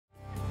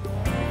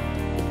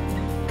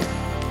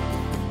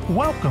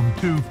Welcome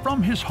to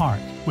From His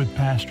Heart with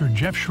Pastor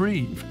Jeff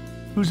Schreve,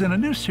 who's in a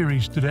new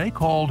series today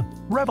called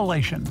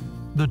Revelation,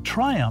 the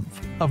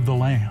Triumph of the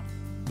Lamb.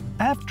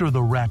 After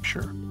the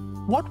rapture,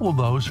 what will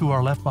those who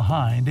are left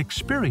behind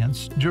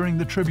experience during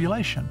the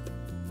tribulation?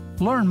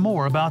 Learn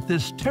more about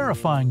this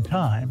terrifying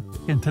time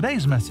in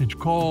today's message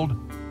called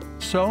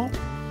So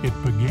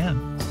It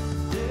Begins.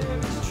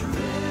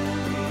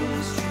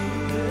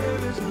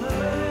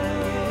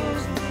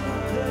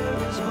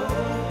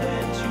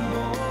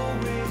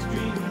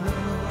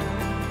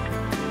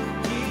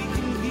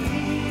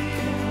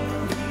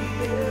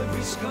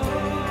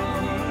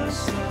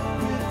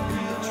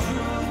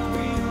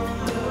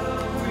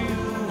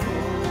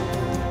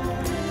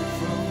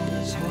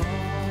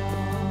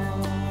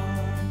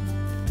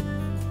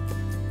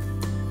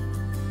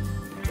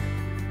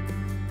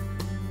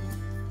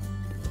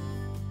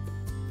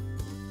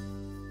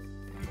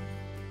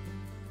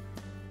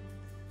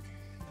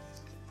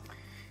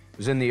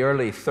 It was in the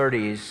early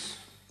 30s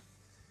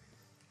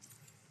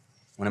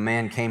when a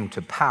man came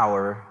to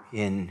power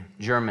in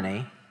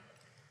Germany.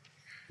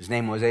 His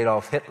name was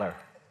Adolf Hitler.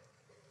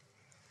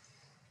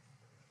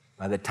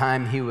 By the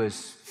time he was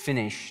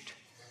finished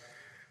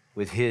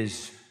with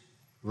his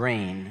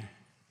reign,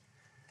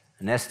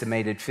 an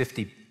estimated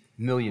 50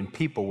 million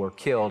people were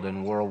killed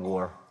in World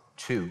War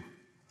II.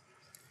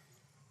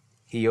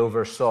 He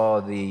oversaw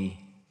the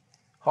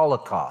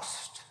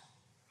Holocaust,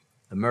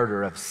 the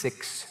murder of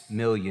 6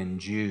 million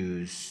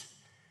Jews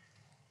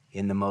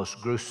in the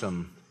most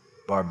gruesome,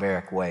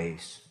 barbaric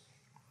ways.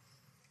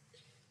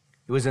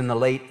 It was in the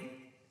late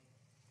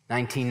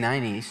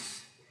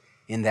 1990s,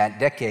 in that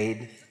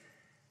decade,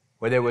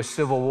 where there was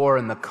civil war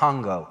in the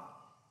Congo,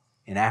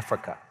 in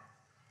Africa.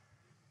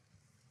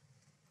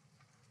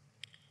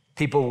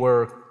 People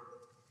were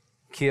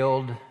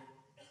killed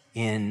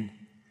in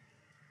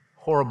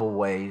horrible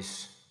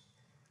ways.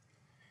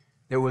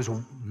 There was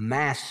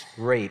mass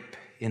rape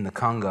in the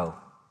Congo,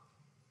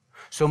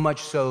 so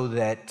much so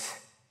that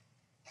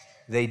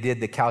they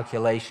did the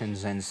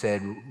calculations and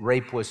said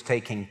rape was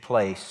taking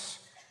place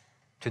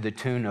to the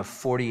tune of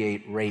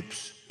 48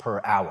 rapes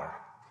per hour,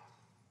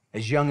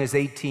 as young as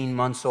 18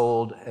 months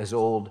old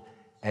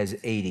as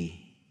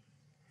 80.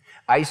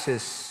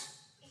 ISIS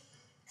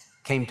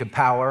came to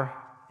power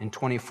in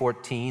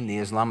 2014, the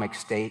Islamic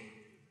State,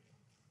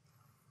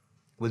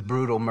 with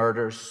brutal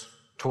murders,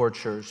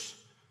 tortures,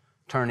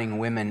 turning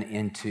women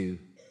into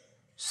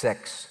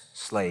sex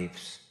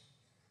slaves.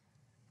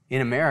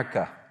 In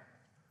America,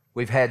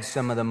 we've had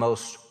some of the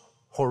most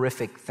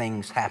horrific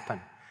things happen.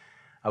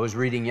 I was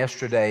reading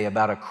yesterday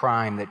about a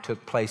crime that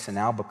took place in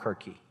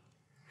Albuquerque.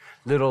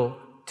 Little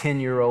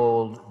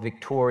 10-year-old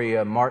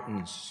Victoria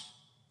Martins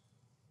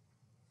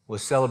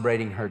was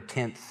celebrating her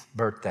 10th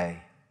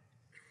birthday.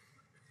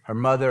 Her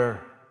mother,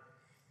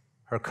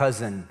 her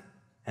cousin,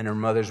 and her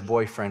mother's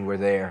boyfriend were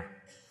there.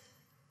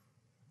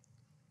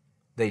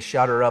 They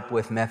shot her up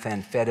with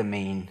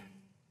methamphetamine.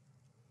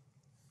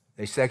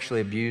 They sexually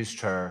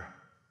abused her.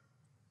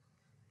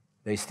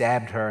 They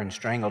stabbed her and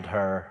strangled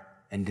her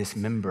and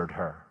dismembered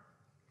her.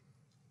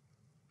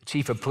 The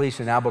chief of police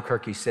in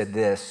Albuquerque said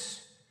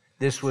this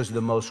was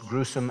the most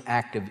gruesome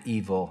act of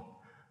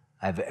evil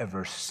I've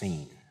ever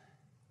seen.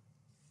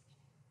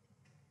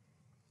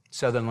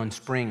 Sutherland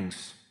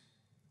Springs,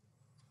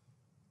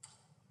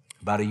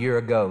 about a year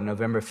ago,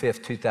 November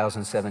 5th,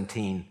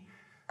 2017,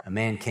 a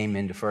man came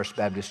into First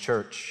Baptist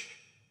Church,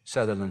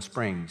 Sutherland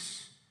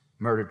Springs,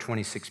 murdered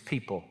 26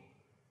 people,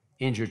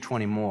 injured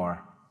 20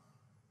 more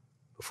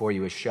before he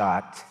was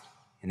shot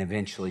and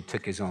eventually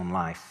took his own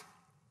life.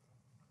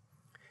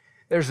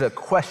 There's a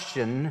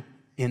question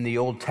in the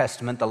Old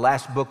Testament, the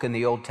last book in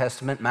the Old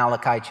Testament,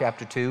 Malachi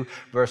chapter 2,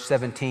 verse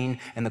 17,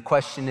 and the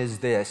question is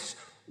this: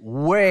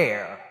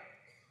 where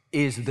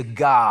is the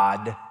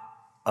God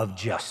of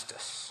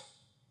justice?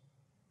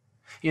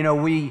 You know,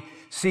 we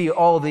see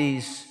all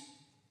these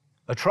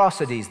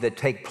atrocities that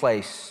take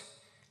place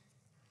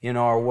in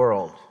our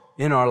world,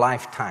 in our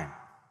lifetime.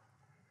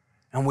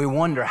 And we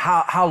wonder,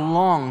 how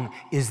long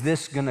is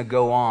this going to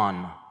go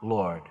on,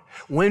 Lord?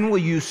 When will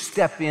you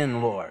step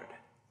in, Lord?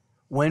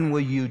 When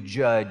will you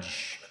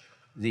judge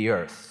the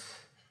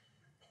earth?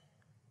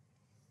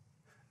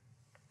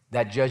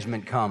 That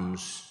judgment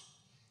comes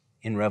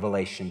in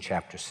Revelation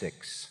chapter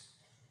 6.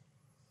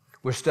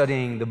 We're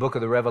studying the book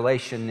of the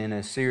Revelation in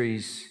a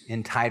series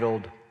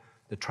entitled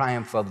The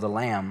Triumph of the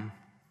Lamb.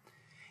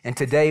 And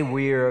today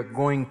we're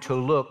going to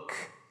look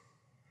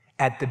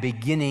at the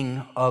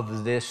beginning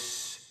of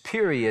this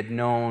period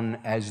known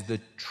as the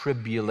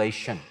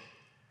Tribulation,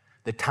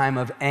 the time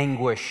of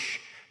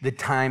anguish, the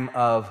time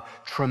of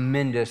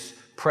tremendous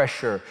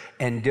pressure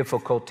and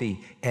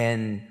difficulty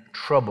and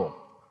trouble.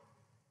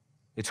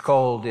 It's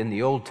called in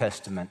the Old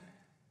Testament,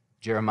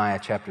 Jeremiah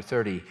chapter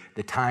 30,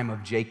 the time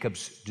of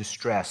Jacob's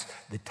distress,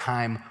 the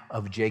time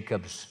of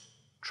Jacob's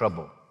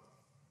trouble.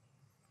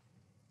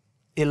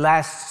 It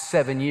lasts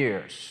 7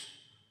 years.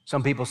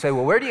 Some people say,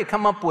 well, where do you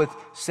come up with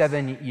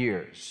 7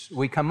 years?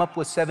 We come up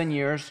with 7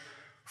 years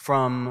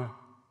from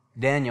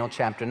Daniel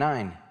chapter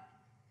 9.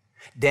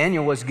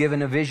 Daniel was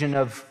given a vision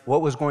of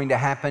what was going to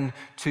happen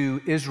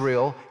to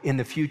Israel in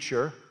the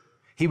future.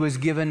 He was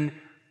given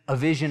a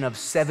vision of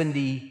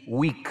 70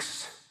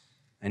 weeks,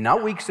 and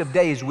not weeks of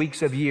days,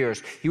 weeks of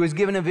years. He was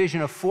given a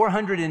vision of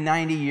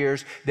 490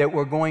 years that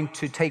were going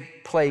to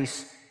take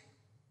place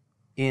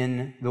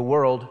in the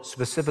world,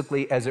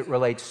 specifically as it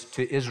relates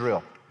to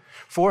Israel.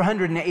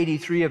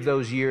 483 of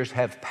those years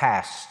have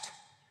passed.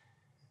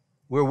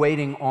 We're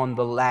waiting on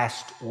the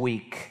last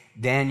week,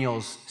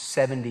 Daniel's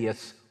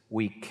 70th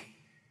week.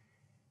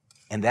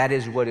 And that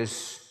is what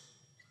is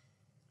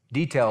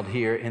detailed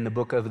here in the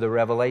book of the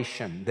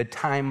Revelation, the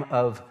time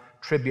of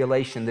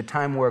tribulation, the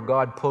time where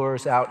God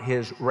pours out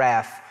his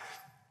wrath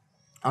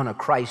on a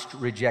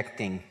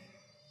Christ-rejecting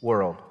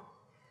world.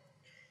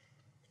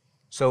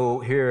 So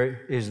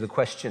here is the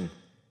question.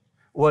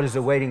 What is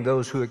awaiting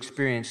those who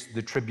experience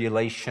the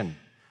tribulation?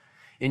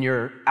 In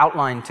your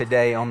outline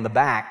today on the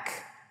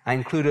back, I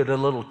included a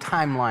little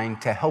timeline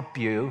to help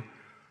you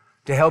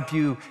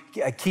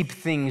keep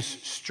things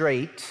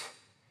straight.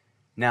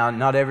 Now,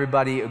 not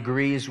everybody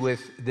agrees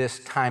with this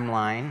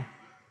timeline.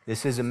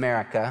 This is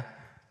America.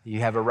 You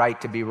have a right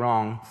to be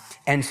wrong.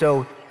 And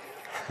so,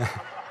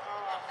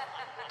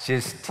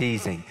 just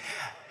teasing.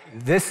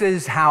 This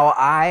is how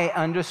I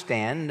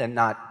understand, and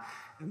not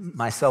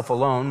myself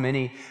alone,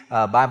 many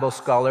Bible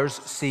scholars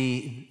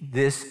see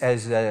this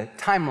as a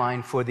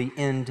timeline for the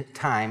end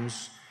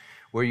times,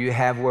 where you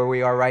have where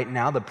we are right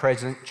now, the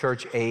present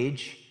church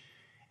age,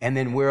 and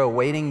then we're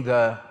awaiting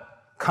the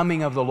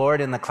coming of the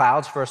Lord in the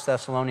clouds, 1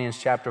 Thessalonians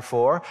chapter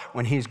 4,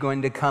 when he's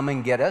going to come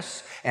and get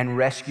us and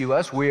rescue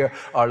us. We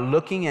are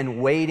looking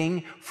and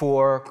waiting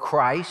for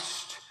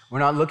Christ. We're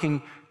not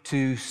looking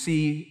to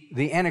see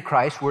the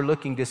Antichrist. We're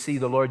looking to see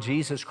the Lord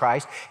Jesus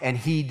Christ, and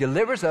he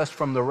delivers us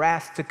from the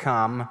wrath to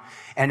come.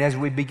 And as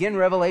we begin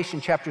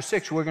Revelation chapter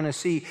 6, we're going to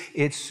see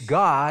it's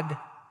God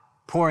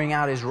pouring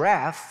out his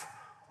wrath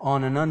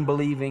on an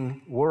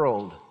unbelieving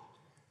world.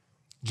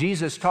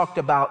 Jesus talked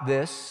about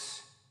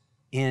this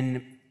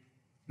in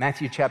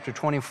Matthew chapter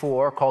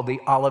 24, called the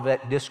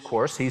Olivet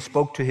Discourse. He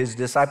spoke to his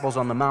disciples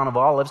on the Mount of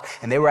Olives,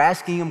 and they were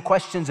asking him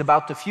questions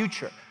about the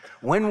future.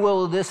 When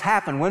will this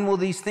happen? When will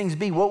these things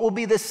be? What will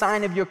be the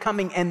sign of your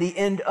coming and the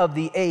end of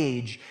the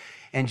age?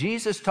 And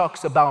Jesus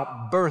talks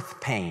about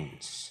birth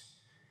pains.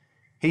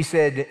 He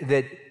said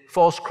that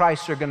false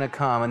Christs are going to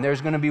come, and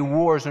there's going to be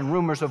wars and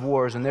rumors of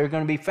wars, and there's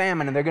going to be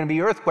famine, and there's going to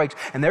be earthquakes,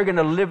 and they're going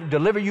to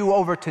deliver you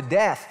over to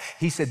death.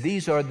 He said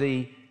these are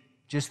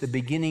just the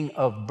beginning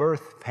of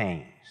birth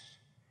pains.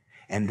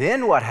 And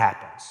then what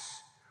happens?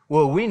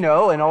 Well, we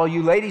know, and all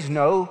you ladies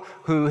know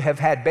who have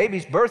had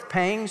babies, birth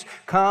pains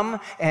come,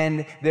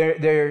 and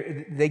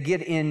they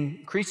get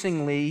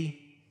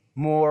increasingly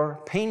more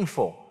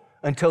painful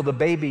until the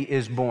baby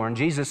is born.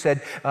 Jesus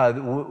said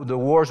the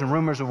wars and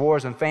rumors of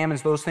wars and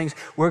famines, those things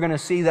we're going to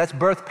see, that's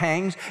birth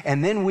pangs.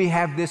 And then we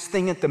have this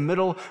thing at the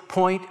middle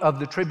point of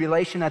the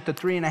tribulation, at the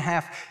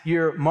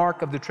 3.5-year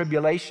mark of the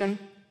tribulation,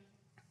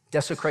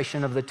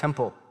 desecration of the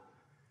temple.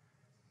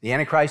 The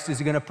Antichrist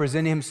is going to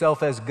present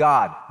himself as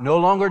God. No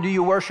longer do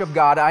you worship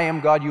God. I am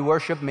God, you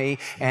worship me.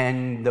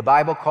 And the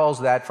Bible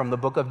calls that, from the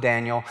book of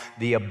Daniel,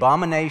 the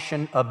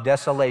abomination of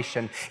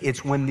desolation.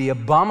 It's when the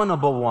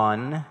abominable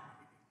one,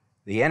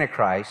 the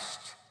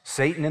Antichrist,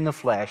 Satan in the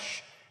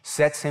flesh,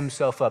 sets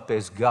himself up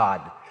as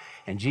God.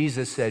 And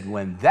Jesus said,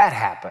 when that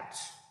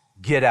happens,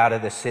 get out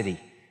of the city,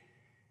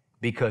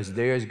 because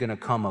there's going to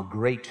come a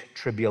great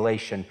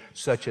tribulation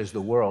such as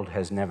the world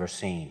has never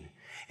seen.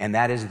 And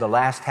that is the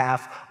last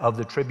half of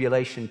the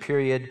tribulation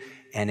period,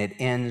 and it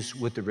ends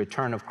with the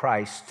return of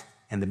Christ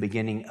and the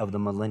beginning of the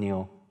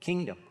millennial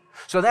kingdom.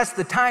 So that's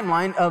the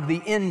timeline of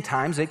the end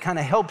times. It kind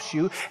of helps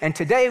you. And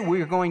today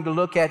we're going to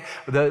look at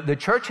the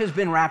church has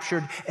been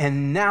raptured,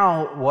 and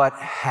now what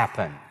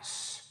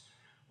happens?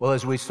 Well,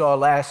 as we saw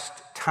last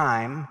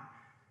time,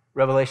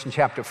 Revelation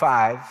chapter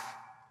 5,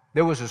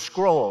 there was a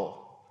scroll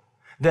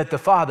that the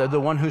Father, the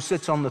one who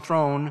sits on the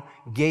throne,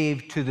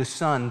 gave to the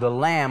Son, the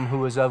Lamb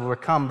who has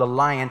overcome, the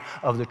Lion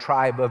of the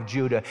tribe of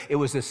Judah. It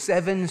was a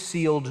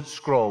 7-sealed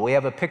scroll. We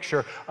have a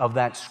picture of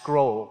that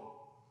scroll.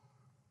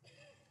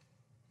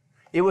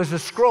 It was a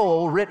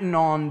scroll written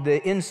on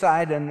the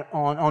inside and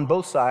on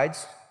both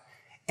sides,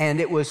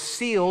 and it was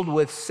sealed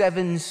with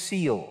 7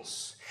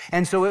 seals.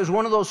 And so it was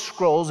one of those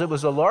scrolls. It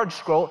was a large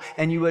scroll,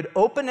 and you would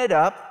open it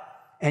up,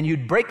 and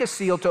you'd break a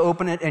seal to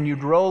open it, and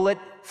you'd roll it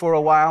for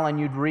a while, and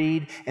you'd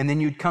read, and then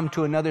you'd come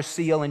to another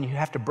seal, and you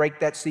have to break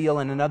that seal,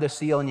 and another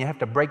seal, and you have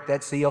to break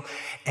that seal.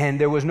 And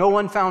there was no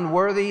one found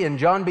worthy, and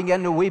John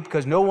began to weep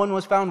because no one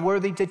was found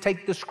worthy to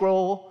take the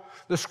scroll.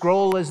 The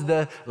scroll is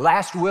the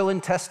last will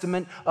and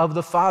testament of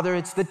the Father.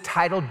 It's the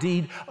title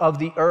deed of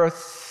the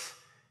earth.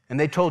 And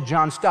they told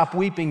John, stop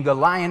weeping. The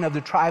Lion of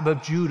the tribe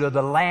of Judah,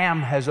 the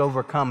Lamb, has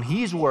overcome.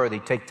 He's worthy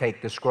to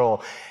take the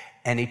scroll.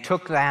 And he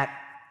took that.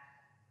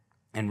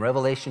 In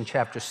Revelation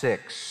chapter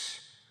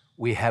 6,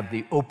 we have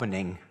the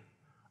opening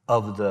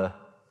of the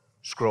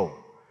scroll.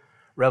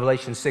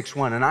 Revelation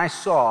 6:1, and I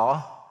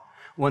saw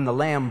when the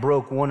Lamb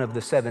broke one of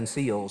the 7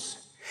 seals,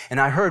 and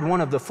I heard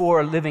one of the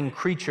 4 living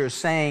creatures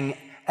saying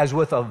as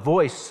with a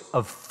voice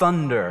of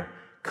thunder,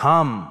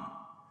 "Come."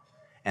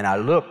 And I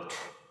looked,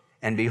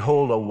 and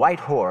behold, a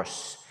white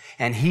horse,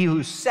 and he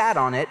who sat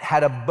on it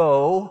had a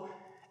bow,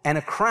 and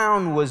a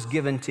crown was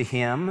given to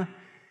him,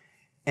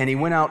 and he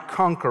went out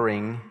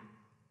conquering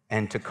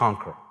and to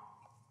conquer.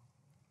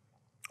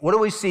 What do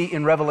we see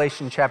in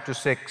Revelation chapter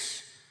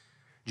 6?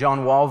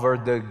 John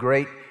Walvoord, the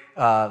great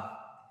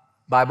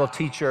Bible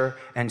teacher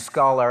and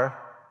scholar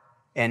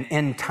and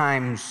end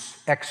times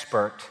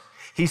expert,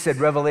 he said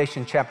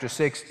Revelation chapter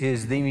 6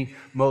 is the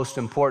most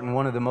important,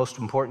 one of the most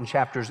important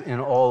chapters in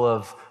all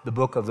of the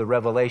book of the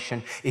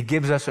Revelation. It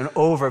gives us an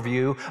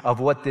overview of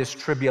what this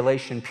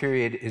tribulation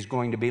period is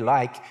going to be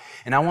like.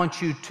 And I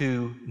want you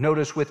to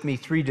notice with me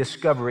 3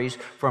 discoveries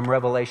from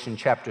Revelation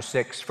chapter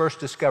 6. First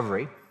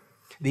discovery,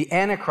 the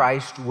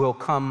Antichrist will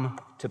come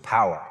to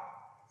power.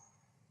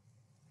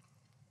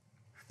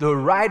 The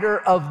rider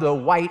of the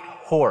white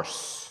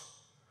horse.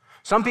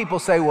 Some people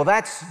say, well,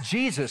 that's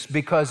Jesus,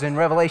 because in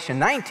Revelation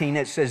 19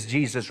 it says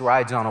Jesus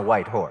rides on a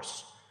white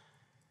horse.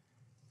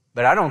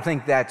 But I don't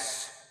think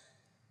that's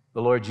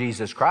the Lord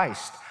Jesus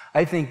Christ.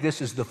 I think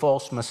this is the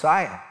false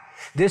Messiah.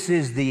 This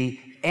is the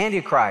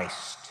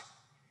Antichrist.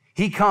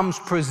 He comes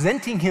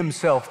presenting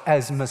himself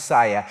as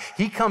Messiah.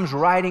 He comes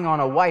riding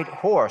on a white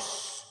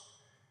horse,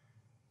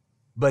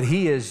 but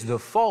he is the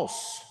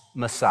false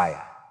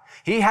Messiah.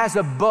 He has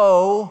a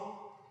bow,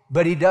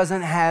 but he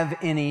doesn't have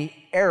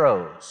any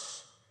arrows.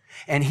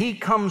 And he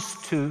comes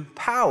to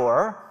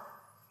power,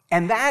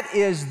 and that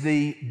is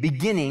the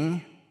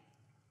beginning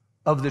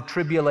of the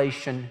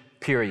tribulation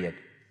period.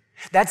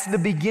 That's the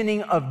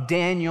beginning of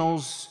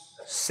Daniel's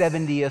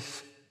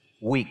 70th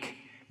week,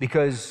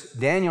 because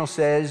Daniel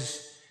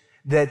says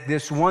that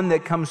this one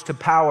that comes to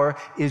power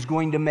is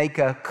going to make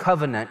a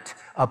covenant,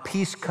 a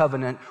peace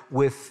covenant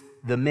with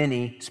the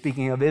many,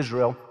 speaking of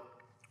Israel,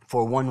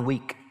 for 1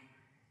 week.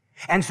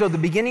 And so the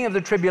beginning of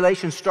the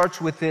tribulation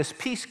starts with this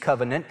peace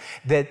covenant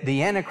that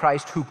the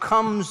Antichrist, who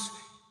comes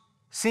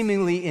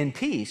seemingly in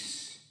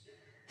peace,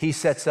 he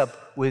sets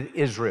up with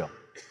Israel.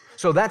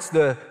 So that's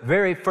the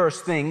very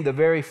first thing, the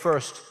very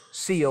first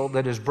seal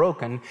that is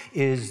broken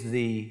is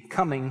the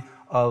coming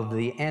of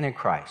the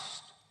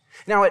Antichrist.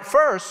 Now at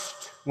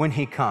first, when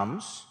he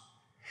comes,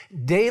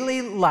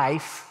 daily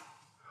life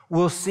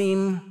will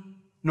seem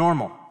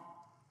normal.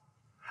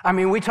 I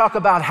mean, we talk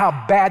about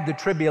how bad the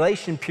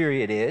tribulation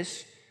period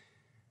is,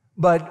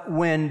 but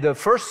when the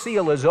first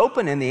seal is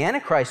open and the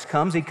Antichrist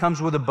comes, he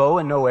comes with a bow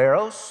and no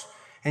arrows.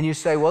 And you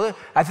say, well,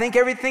 I think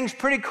everything's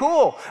pretty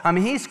cool. I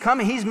mean, he's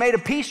coming, he's made a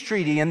peace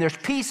treaty, and there's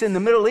peace in the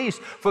Middle East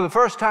for the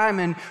first time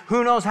in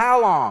who knows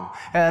how long,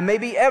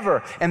 maybe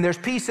ever. And there's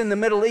peace in the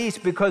Middle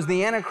East because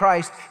the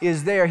Antichrist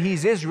is there.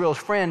 He's Israel's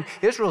friend.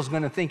 Israel's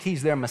going to think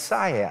he's their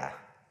Messiah.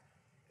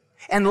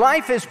 And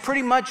life is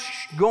pretty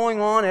much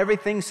going on.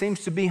 Everything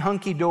seems to be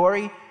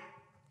hunky-dory,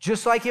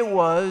 just like it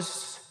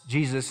was,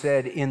 Jesus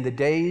said, in the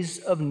days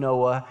of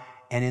Noah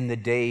and in the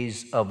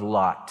days of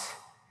Lot.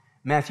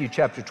 Matthew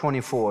chapter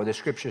 24, the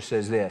scripture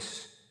says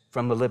this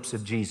from the lips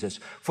of Jesus.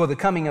 For the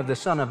coming of the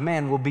Son of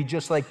Man will be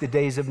just like the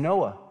days of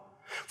Noah.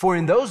 For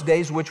in those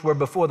days which were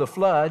before the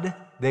flood,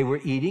 they were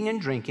eating and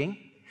drinking.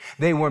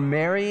 They were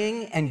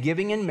marrying and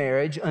giving in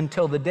marriage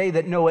until the day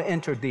that Noah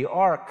entered the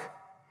ark.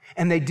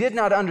 And they did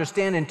not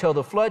understand until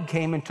the flood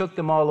came and took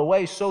them all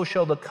away. So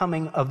shall the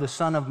coming of the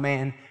Son of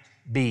Man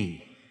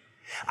be.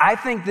 I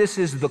think this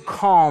is the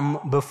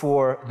calm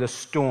before the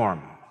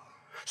storm.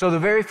 So the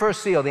very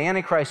first seal, the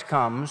Antichrist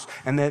comes,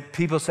 and the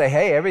people say,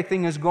 hey,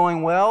 everything is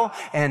going well,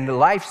 and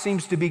life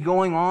seems to be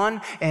going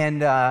on,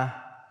 and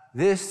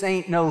this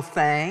ain't no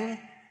thing,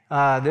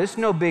 this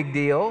no big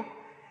deal,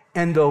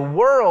 and the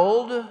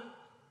world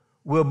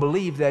will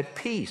believe that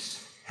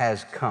peace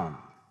has come.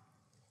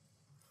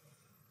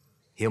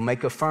 He'll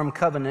make a firm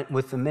covenant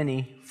with the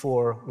many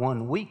for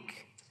 1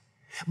 week.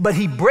 But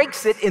he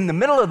breaks it in the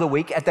middle of the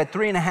week at that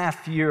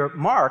 3.5-year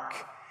mark,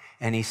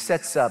 and he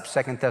sets up,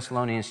 2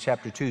 Thessalonians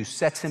chapter 2,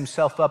 sets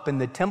himself up in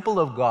the temple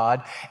of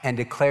God and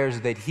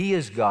declares that he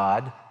is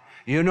God.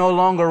 You no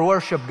longer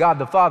worship God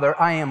the Father.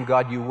 I am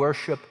God. You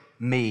worship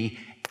me.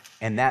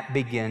 And that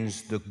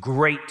begins the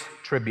great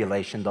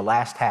tribulation, the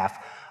last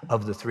half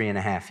of the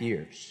 3.5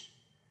 years.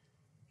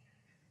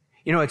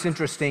 You know, it's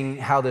interesting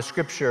how the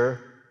scripture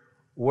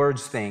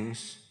words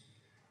things.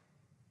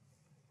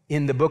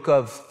 In the book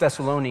of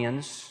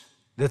Thessalonians,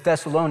 the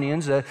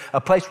Thessalonians, a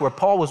place where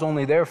Paul was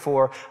only there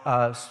for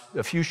a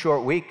few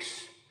short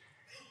weeks,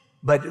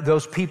 but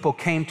those people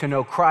came to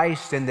know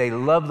Christ and they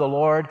loved the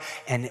Lord,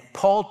 and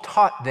Paul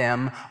taught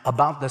them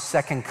about the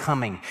second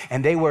coming,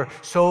 and they were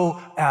so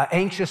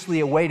anxiously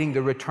awaiting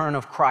the return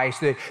of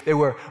Christ. They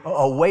were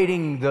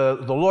awaiting the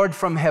Lord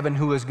from heaven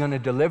who was going to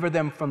deliver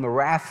them from the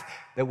wrath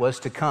that was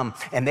to come.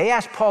 And they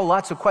asked Paul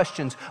lots of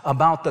questions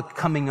about the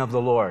coming of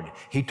the Lord.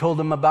 He told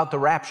them about the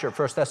rapture,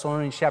 1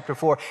 Thessalonians chapter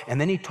 4, and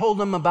then he told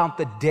them about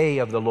the day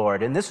of the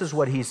Lord. And this is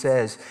what he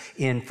says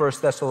in 1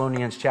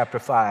 Thessalonians chapter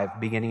 5,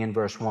 beginning in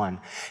verse 1.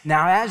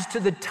 Now, as to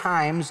the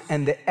times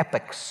and the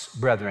epochs,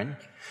 brethren,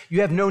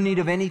 you have no need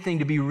of anything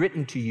to be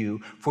written to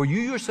you, for you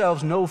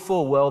yourselves know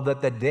full well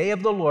that the day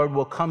of the Lord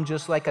will come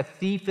just like a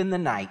thief in the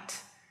night.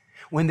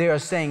 When they are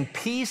saying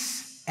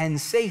peace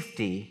and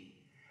safety,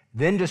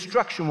 then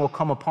destruction will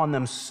come upon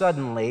them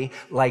suddenly,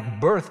 like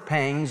birth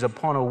pangs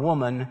upon a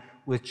woman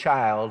with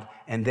child,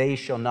 and they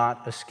shall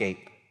not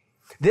escape.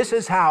 This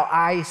is how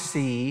I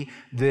see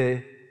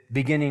the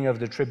beginning of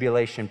the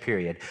tribulation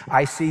period.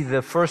 I see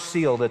the first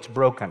seal that's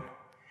broken,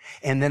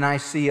 and then I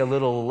see a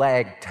little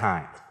lag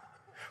time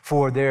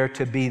for there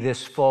to be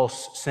this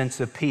false sense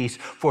of peace,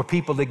 for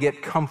people to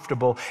get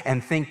comfortable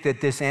and think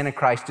that this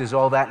Antichrist is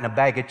all that in a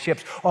bag of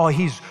chips. Oh,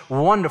 he's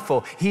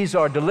wonderful. He's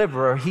our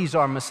deliverer. He's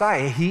our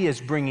Messiah. He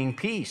is bringing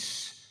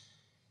peace.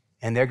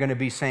 And they're going to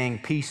be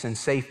saying peace and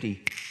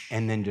safety,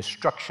 and then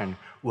destruction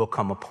will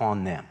come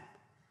upon them.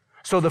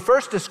 So the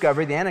first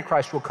discovery, the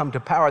Antichrist will come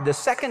to power. The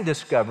second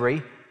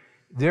discovery,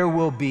 there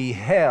will be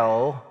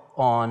hell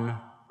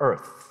on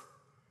earth.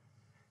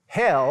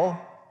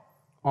 Hell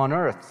on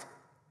earth.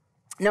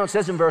 Now it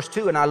says in verse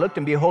 2, and I looked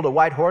and behold a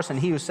white horse, and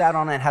he who sat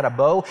on it had a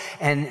bow,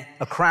 and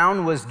a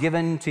crown was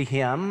given to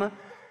him.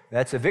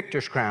 That's a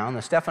victor's crown,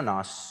 the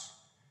Stephanos.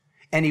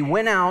 And he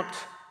went out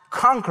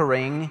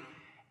conquering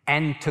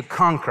and to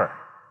conquer.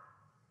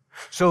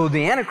 So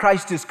the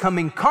Antichrist is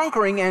coming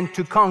conquering and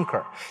to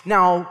conquer.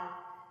 Now,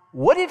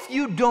 what if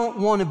you don't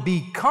want to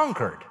be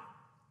conquered?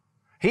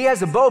 He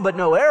has a bow but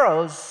no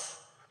arrows,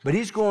 but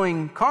he's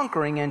going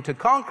conquering and to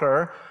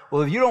conquer.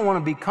 Well, if you don't want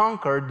to be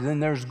conquered,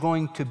 then there's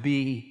going to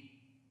be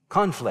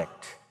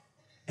conflict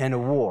and a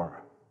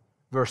war.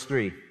 Verse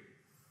 3.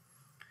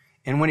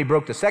 And when he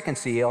broke the second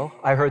seal,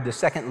 I heard the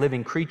second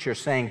living creature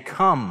saying,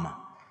 Come.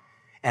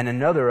 And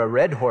another, a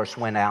red horse,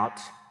 went out.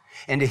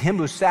 And to him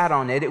who sat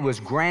on it, it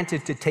was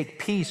granted to take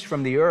peace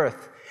from the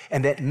earth,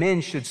 and that men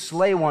should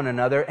slay one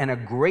another, and a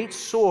great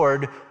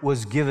sword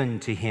was given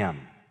to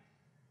him.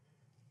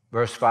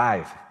 Verse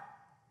 5.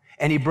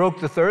 And he broke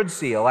the third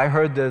seal. I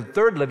heard the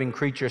third living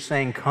creature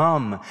saying,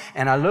 Come.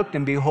 And I looked,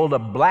 and behold, a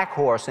black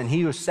horse, and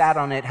he who sat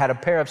on it had a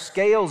pair of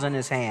scales in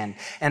his hand.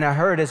 And I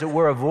heard, as it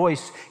were, a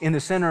voice in the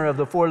center of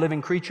the four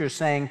living creatures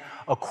saying,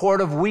 A quart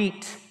of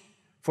wheat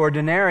for a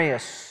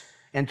denarius,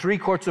 and 3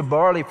 quarts of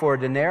barley for a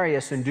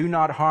denarius, and do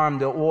not harm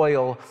the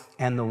oil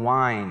and the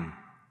wine.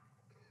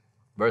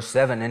 Verse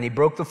 7, and he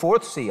broke the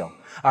fourth seal.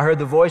 I heard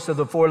the voice of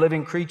the fourth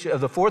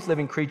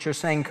living creature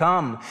saying,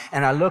 Come.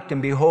 And I looked,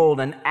 and behold,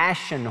 an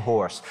ashen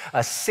horse,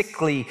 a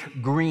sickly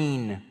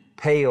green,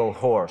 pale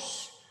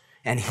horse.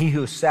 And he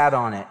who sat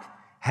on it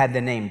had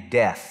the name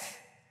Death,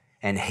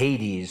 and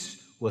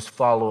Hades was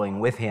following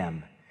with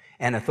him.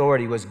 And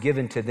authority was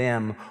given to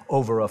them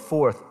over a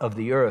fourth of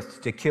the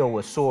earth to kill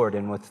with sword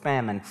and with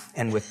famine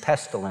and with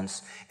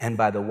pestilence and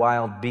by the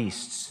wild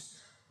beasts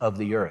of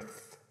the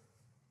earth.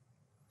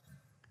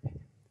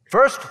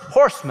 First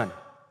horseman,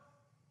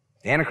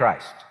 the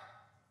Antichrist,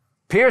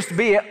 appears to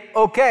be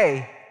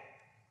okay.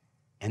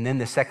 And then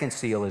the second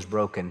seal is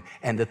broken,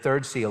 and the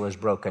third seal is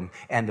broken,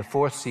 and the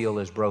fourth seal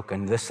is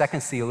broken. The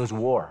second seal is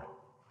war.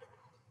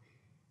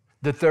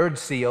 The third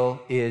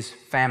seal is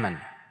famine.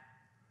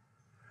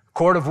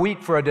 Quart of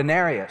wheat for a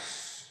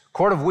denarius.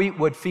 Quart of wheat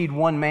would feed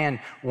one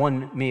man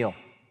 1 meal.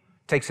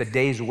 Takes a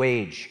day's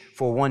wage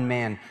for one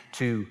man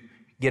to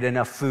get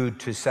enough food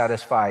to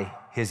satisfy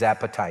his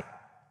appetite.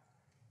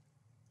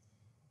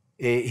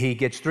 He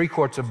gets 3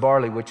 quarts of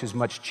barley, which is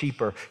much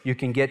cheaper. You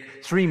can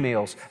get 3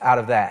 meals out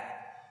of that.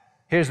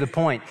 Here's the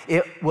point.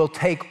 It will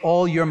take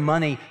all your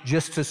money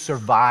just to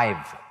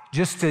survive,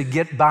 just to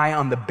get by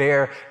on the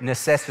bare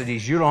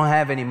necessities. You don't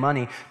have any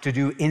money to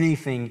do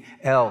anything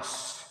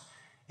else.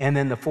 And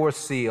then the fourth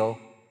seal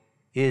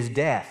is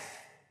death.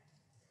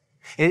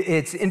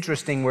 It's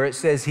interesting where it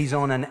says he's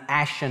on an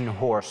ashen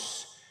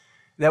horse.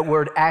 That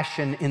word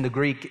ashen in the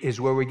Greek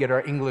is where we get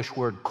our English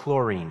word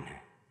chlorine.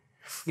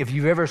 If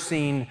you've ever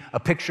seen a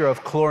picture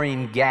of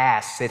chlorine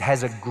gas, it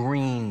has a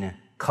green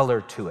color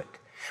to it.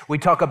 We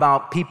talk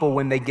about people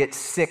when they get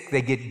sick,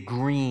 they get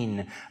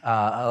green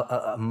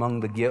along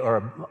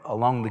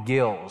the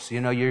gills.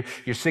 You know, you're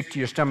sick to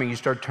your stomach, you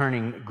start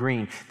turning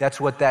green. That's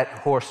what that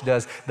horse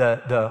does.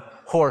 The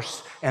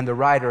horse and the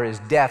rider is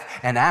death,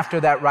 and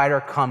after that rider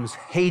comes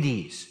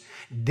Hades.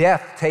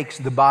 Death takes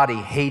the body,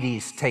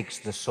 Hades takes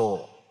the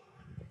soul,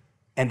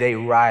 and they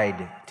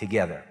ride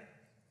together.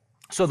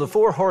 So the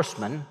 4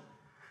 horsemen,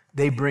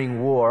 they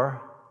bring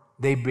war,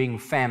 they bring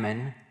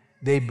famine,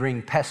 they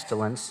bring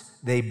pestilence,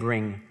 they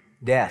bring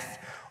death.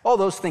 All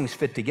those things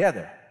fit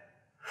together.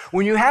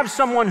 When you have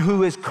someone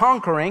who is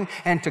conquering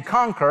and to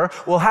conquer,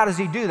 well, how does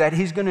he do that?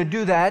 He's going to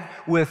do that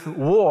with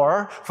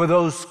war for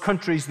those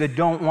countries that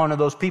don't want to,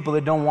 those people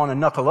that don't want to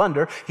knuckle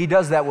under. He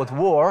does that with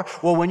war.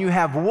 Well, when you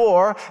have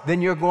war,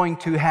 then you're going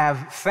to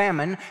have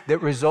famine that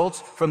results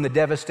from the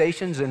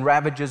devastations and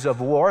ravages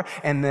of war,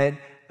 and that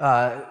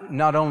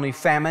not only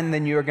famine,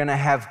 then you're going to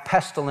have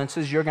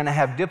pestilences, you're going to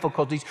have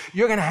difficulties,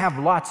 you're going to have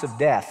lots of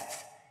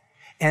death.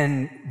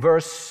 And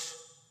verse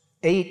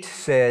 8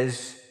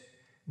 says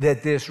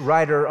that this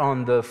rider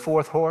on the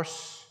fourth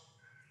horse,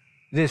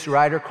 this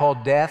rider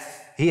called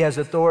death, he has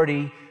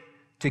authority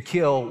to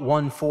kill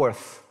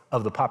 1/4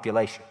 of the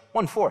population.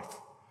 1/4.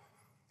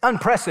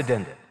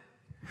 Unprecedented.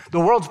 The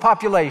world's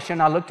population,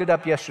 I looked it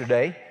up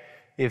yesterday,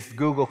 if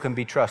Google can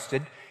be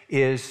trusted,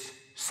 is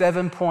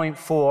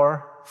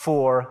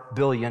 7.44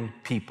 billion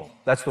people.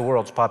 That's the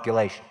world's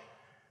population.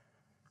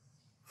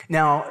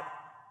 Now,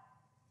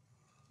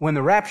 when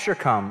the rapture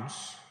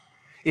comes,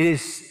 it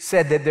is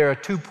said that there are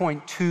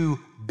 2.2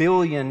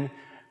 billion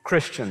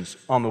Christians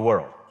in the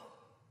world.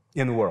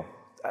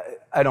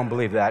 I don't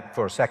believe that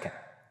for a second.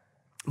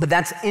 But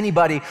that's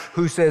anybody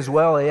who says,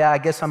 well, yeah, I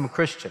guess I'm a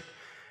Christian.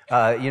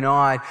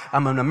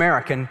 I'm an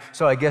American,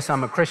 so I guess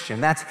I'm a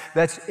Christian.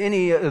 That's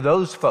any of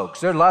those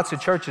folks. There are lots of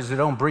churches that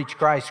don't preach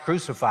Christ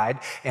crucified,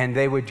 and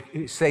they would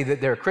say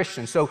that they're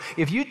Christians. So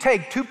if you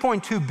take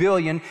 2.2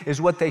 billion is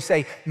what they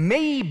say,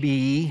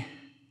 maybe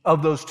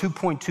of those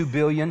 2.2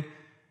 billion,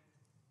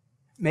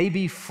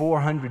 maybe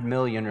 400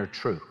 million are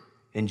true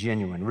and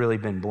genuine, really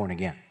been born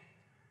again.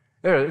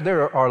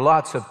 There are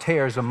lots of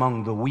tares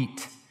among the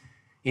wheat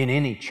in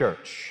any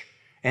church.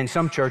 And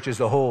some churches,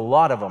 a whole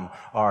lot of them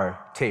are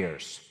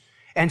tares.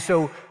 And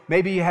so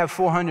maybe you have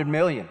 400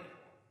 million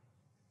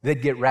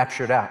that get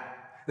raptured out.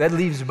 That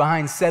leaves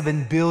behind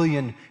 7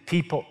 billion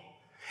people.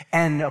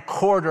 And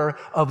 1/4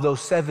 of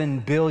those 7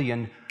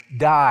 billion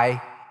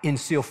die in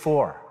seal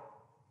 4.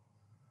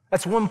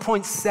 That's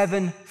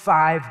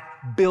 1.75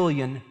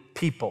 billion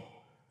people.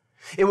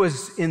 It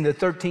was in the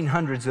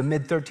 1300s, the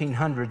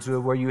mid-1300s,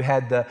 where you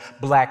had the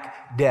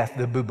Black Death,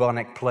 the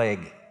bubonic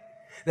plague.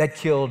 That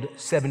killed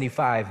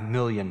 75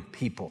 million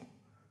people.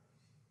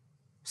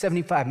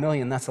 75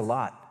 million, that's a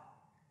lot.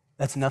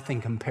 That's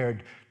nothing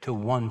compared to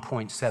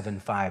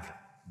 1.75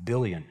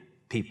 billion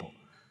people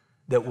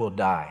that will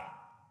die.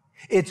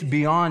 It's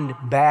beyond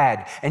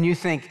bad. And you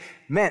think,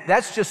 man,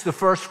 that's just the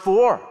first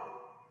 4.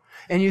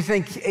 And you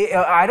think,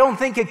 I don't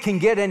think it can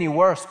get any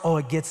worse. Oh,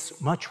 it gets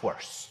much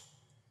worse.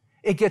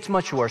 It gets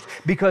much worse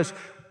because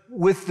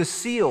with the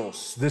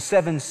seals, the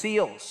 7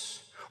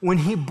 seals, when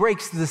he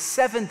breaks the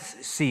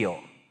 7th seal,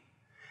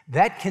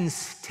 that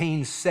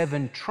contains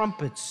 7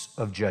 trumpets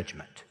of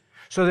judgment.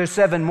 So there's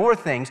 7 more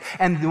things.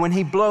 And when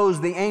he blows,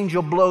 the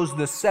angel blows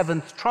the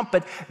 7th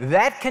trumpet,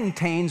 that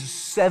contains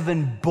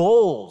 7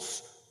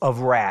 bowls of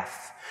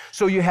wrath.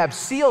 So you have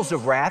seals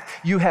of wrath,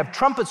 you have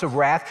trumpets of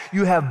wrath,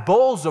 you have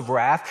bowls of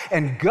wrath,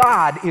 and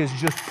God is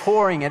just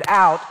pouring it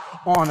out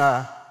on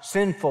a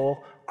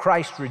sinful,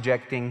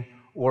 Christ-rejecting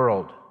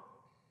world.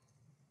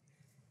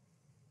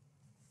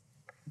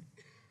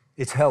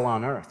 It's hell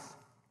on earth.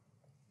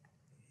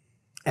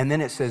 And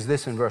then it says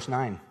this in verse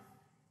 9.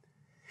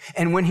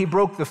 And when he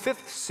broke the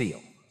 5th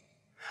seal,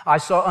 I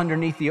saw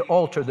underneath the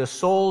altar the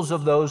souls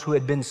of those who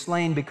had been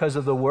slain because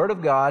of the word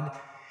of God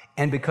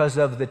and because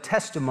of the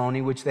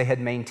testimony which they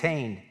had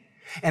maintained.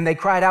 And they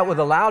cried out with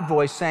a loud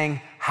voice, saying,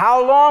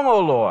 How long,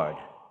 O Lord,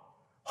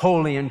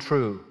 holy and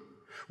true,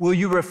 will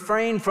you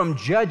refrain from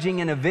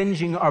judging and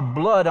avenging our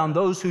blood on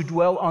those who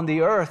dwell on the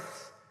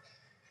earth?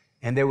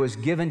 And there was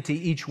given to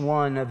each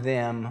one of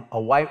them a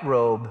white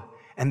robe,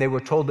 and they were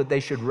told that they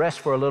should rest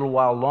for a little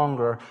while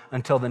longer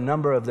until the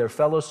number of their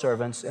fellow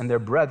servants and their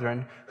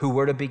brethren who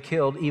were to be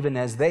killed, even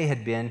as they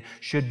had been,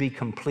 should be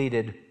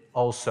completed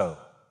also.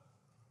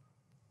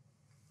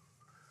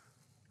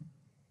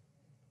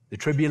 The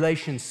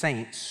tribulation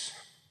saints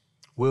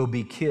will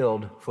be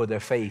killed for their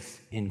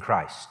faith in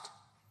Christ.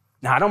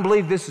 Now, I don't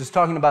believe this is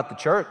talking about the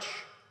church.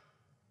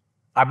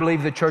 I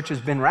believe the church has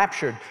been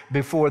raptured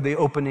before the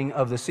opening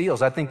of the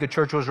seals. I think the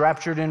church was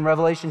raptured in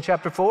Revelation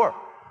chapter 4.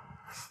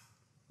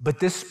 But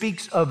this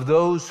speaks of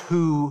those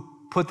who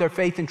put their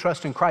faith and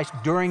trust in Christ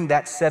during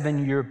that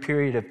 7-year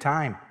period of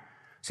time.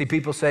 See,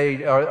 people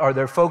say, are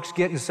there folks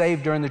getting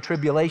saved during the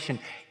tribulation?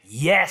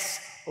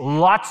 Yes,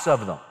 lots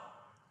of them.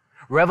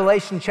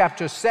 Revelation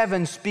chapter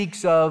 7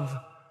 speaks of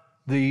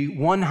the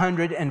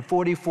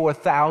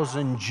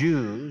 144,000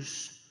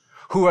 Jews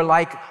who are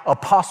like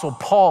Apostle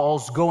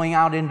Paul's going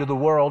out into the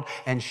world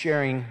and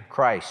sharing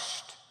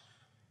Christ.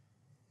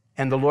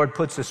 And the Lord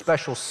puts a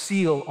special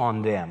seal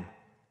on them.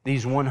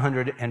 These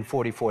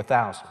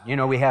 144,000. You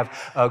know, we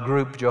have a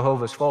group,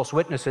 Jehovah's False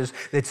Witnesses,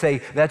 that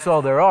say that's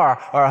all there are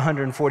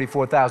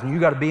 144,000. You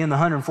got to be in the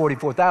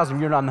 144,000.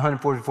 You're not in the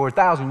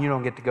 144,000, you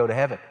don't get to go to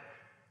heaven.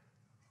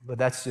 But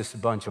that's just a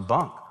bunch of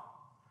bunk.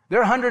 There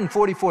are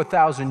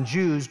 144,000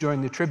 Jews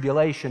during the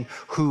tribulation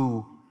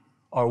who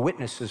are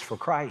witnesses for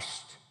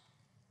Christ.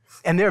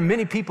 And there are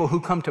many people who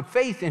come to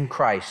faith in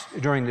Christ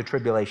during the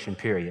tribulation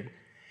period.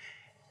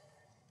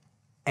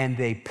 And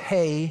they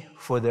pay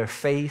for their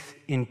faith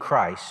in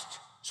Christ,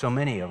 so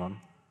many of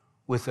them,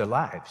 with their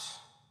lives.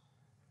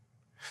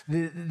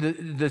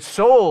 The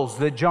souls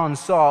that John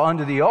saw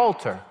under the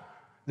altar,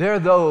 they're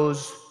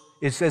those,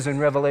 it says in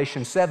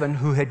Revelation 7,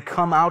 who had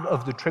come out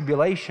of the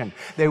tribulation.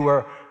 They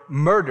were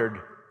murdered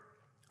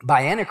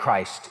by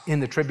Antichrist in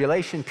the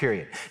tribulation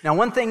period. Now,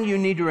 one thing you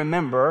need to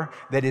remember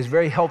that is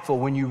very helpful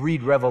when you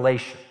read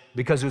Revelation,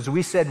 because as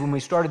we said when we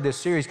started this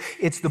series,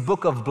 it's the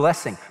book of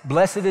blessing.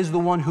 Blessed is the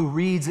one who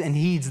reads and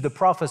heeds the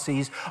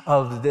prophecies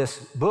of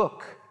this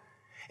book.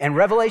 And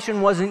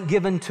Revelation wasn't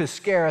given to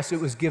scare us, it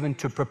was given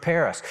to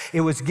prepare us.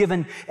 It was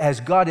given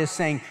as God is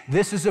saying,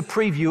 this is a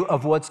preview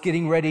of what's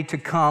getting ready to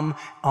come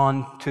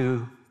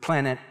onto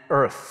planet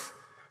Earth.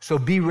 So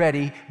be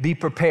ready, be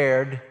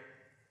prepared,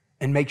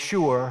 and make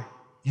sure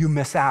you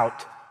miss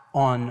out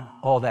on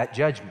all that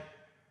judgment.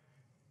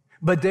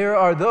 But there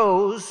are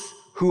those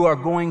who are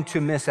going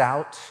to miss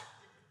out.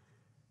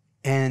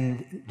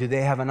 And do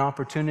they have an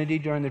opportunity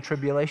during the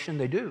tribulation?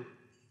 They do.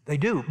 They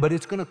do. But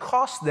it's going to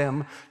cost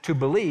them to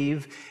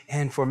believe,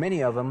 and for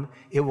many of them,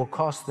 it will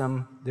cost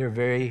them their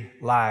very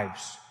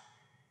lives.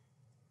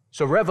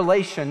 So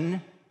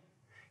Revelation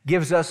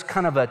gives us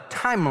kind of a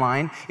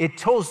timeline. It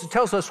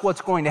tells us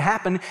what's going to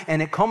happen,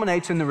 and it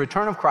culminates in the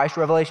return of Christ,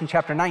 Revelation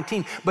chapter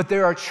 19. But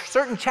there are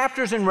certain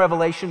chapters in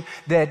Revelation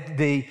that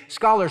the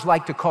scholars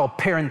like to call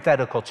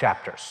parenthetical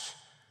chapters.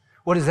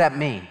 What does that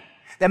mean?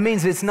 That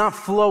means it's not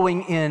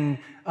flowing in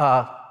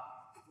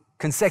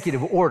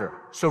consecutive order.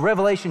 So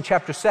Revelation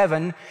chapter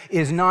 7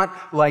 is not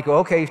like,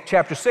 okay,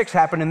 chapter 6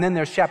 happened and then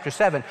there's chapter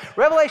 7.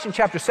 Revelation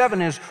chapter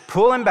 7 is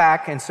pulling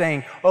back and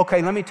saying,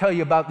 okay, let me tell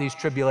you about these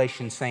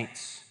tribulation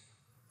saints.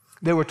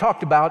 They were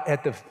talked about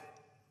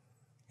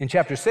in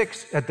chapter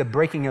 6 at the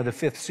breaking of the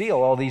fifth seal,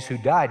 all these who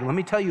died. Let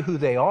me tell you who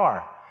they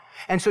are.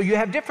 And so you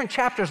have different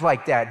chapters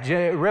like that.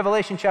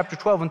 Revelation chapter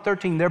 12 and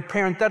 13, they're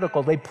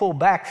parenthetical. They pull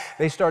back.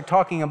 They start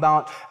talking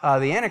about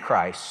the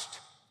Antichrist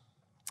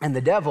and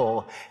the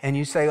devil. And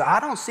you say, I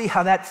don't see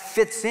how that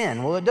fits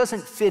in. Well, it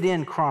doesn't fit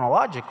in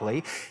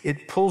chronologically.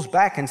 It pulls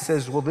back and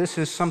says, well, this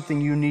is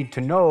something you need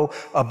to know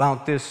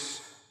about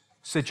this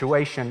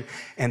situation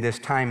and this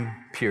time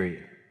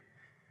period.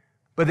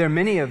 But there are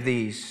many of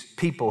these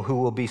people who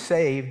will be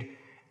saved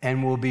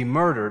and will be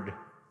murdered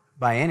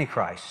by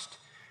Antichrist.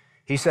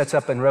 He sets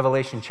up in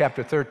Revelation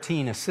chapter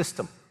 13 a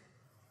system,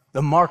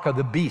 the mark of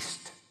the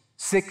beast,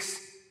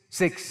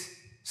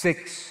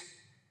 666.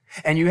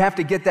 And you have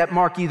to get that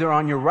mark either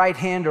on your right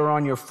hand or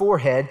on your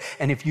forehead.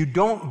 And if you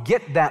don't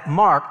get that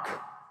mark,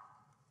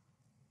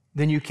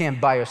 then you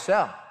can't buy or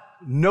sell.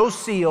 No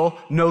seal,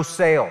 no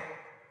sale.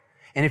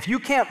 And if you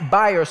can't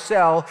buy or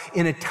sell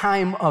in a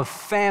time of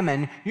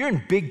famine, you're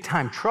in big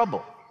time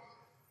trouble.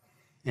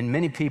 And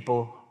many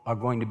people are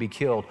going to be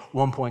killed.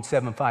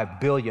 1.75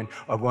 billion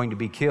are going to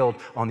be killed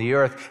on the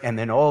earth. And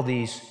then all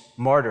these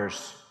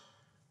martyrs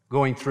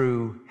going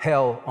through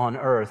hell on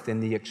earth in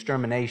the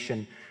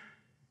extermination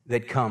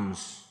that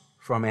comes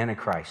from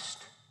Antichrist.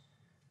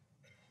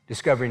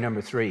 Discovery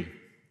number 3.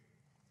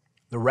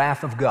 The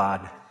wrath of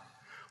God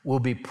will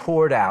be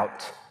poured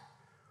out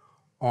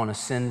on a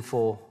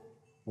sinful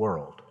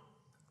world.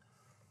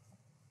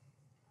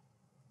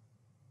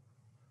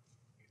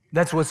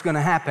 That's what's going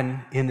to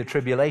happen in the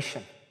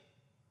tribulation.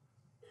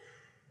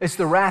 It's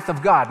the wrath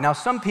of God. Now,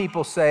 some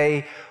people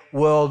say,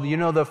 well, you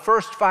know, the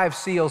first 5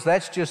 seals,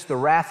 that's just the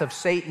wrath of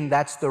Satan,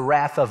 that's the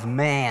wrath of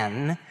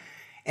man.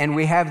 And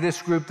we have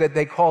this group that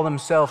they call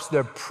themselves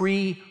the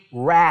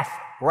pre-wrath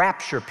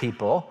rapture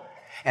people.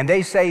 And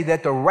they say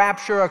that the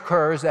rapture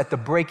occurs at the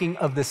breaking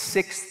of the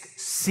 6th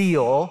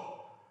seal,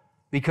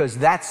 because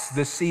that's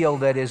the seal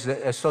that is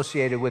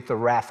associated with the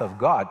wrath of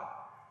God.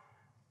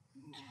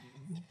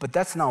 But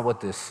that's not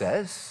what this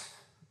says.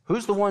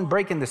 Who's the one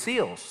breaking the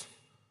seals?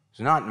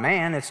 It's not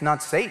man, it's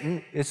not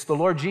Satan, it's the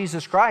Lord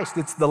Jesus Christ.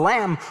 It's the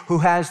Lamb who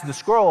has the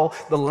scroll.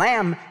 The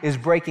Lamb is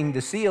breaking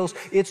the seals.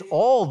 It's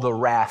all the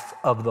wrath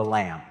of the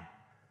Lamb.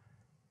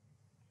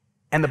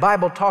 And the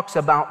Bible talks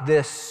about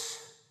this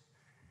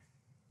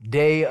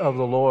day of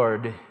the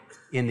Lord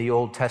in the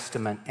Old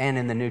Testament and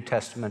in the New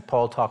Testament.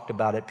 Paul talked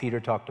about it, Peter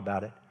talked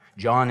about it,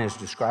 John is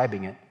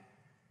describing it.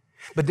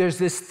 But there's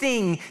this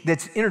thing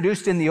that's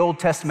introduced in the Old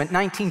Testament,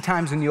 19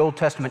 times in the Old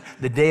Testament,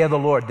 the day of the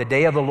Lord, the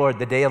day of the Lord,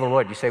 the day of the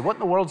Lord. You say, what in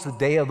the world's the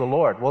day of the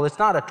Lord? Well, it's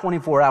not a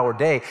 24-hour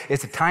day,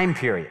 it's a time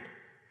period.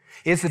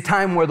 It's the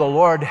time where the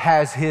Lord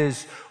has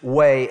his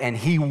way and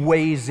he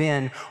weighs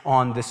in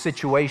on the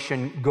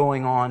situation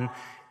going on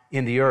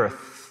in the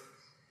earth.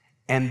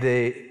 And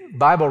the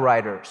Bible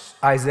writers,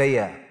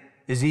 Isaiah,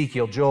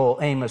 Ezekiel, Joel,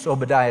 Amos,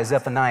 Obadiah,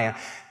 Zephaniah,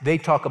 they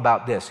talk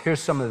about this. Here's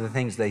some of the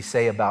things they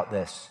say about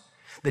this.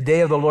 The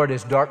day of the Lord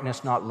is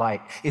darkness, not light.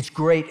 It's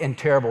great and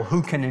terrible.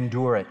 Who can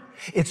endure it?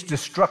 It's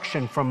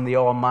destruction from the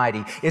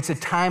Almighty. It's a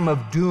time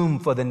of doom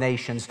for the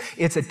nations.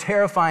 It's a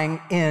terrifying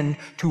end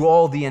to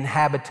all the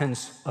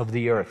inhabitants of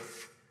the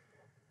earth.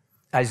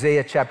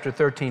 Isaiah chapter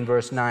 13,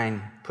 verse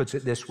 9 puts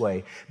it this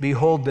way.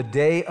 Behold, the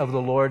day of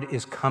the Lord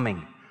is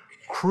coming,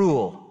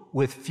 cruel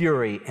with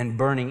fury and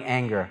burning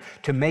anger,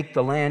 to make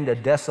the land a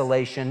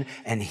desolation,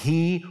 and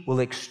he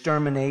will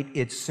exterminate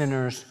its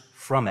sinners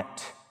from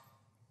it.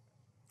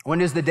 When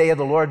does the day of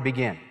the Lord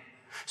begin?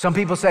 Some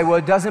people say, well,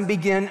 it doesn't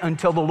begin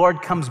until the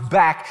Lord comes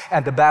back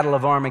at the Battle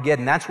of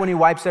Armageddon. That's when he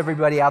wipes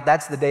everybody out.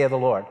 That's the day of the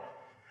Lord.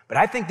 But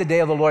I think the day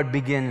of the Lord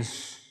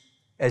begins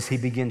as he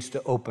begins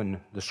to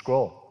open the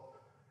scroll.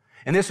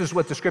 And this is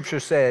what the scripture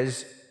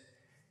says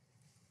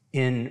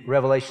in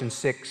Revelation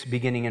 6,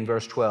 beginning in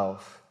verse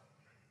 12.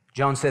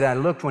 John said, I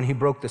looked when he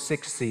broke the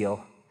sixth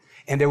seal,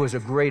 and there was a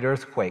great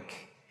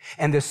earthquake.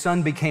 And the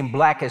sun became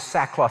black as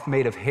sackcloth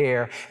made of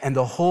hair, and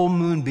the whole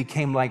moon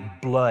became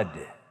like blood.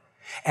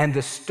 And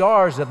the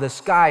stars of the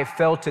sky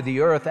fell to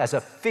the earth as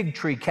a fig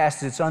tree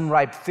casts its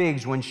unripe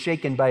figs when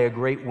shaken by a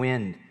great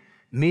wind.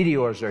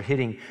 Meteors are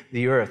hitting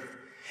the earth.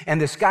 And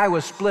the sky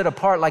was split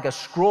apart like a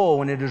scroll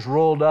when it is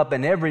rolled up,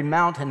 and every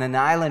mountain and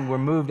island were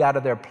moved out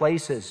of their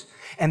places.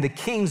 And the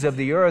kings of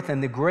the earth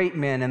and the great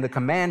men and the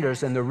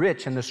commanders and the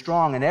rich and the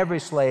strong and every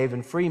slave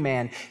and free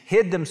man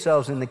hid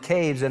themselves in the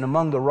caves and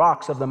among the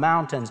rocks of the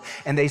mountains.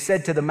 And they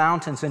said to the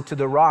mountains and to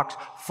the rocks,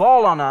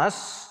 fall on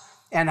us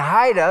and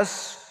hide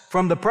us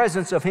from the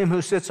presence of him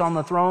who sits on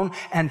the throne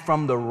and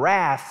from the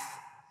wrath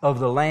of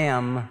the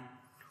Lamb,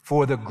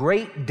 for the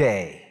great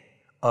day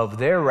of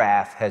their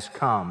wrath has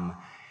come,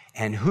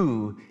 and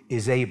who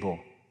is able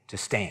to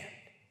stand?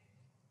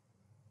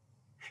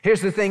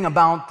 Here's the thing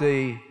about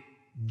the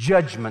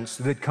judgments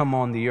that come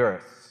on the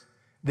earth.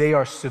 They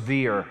are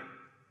severe,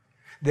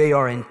 they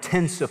are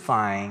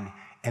intensifying,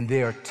 and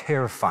they are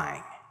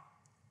terrifying.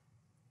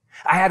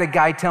 I had a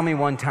guy tell me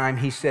one time,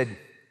 he said,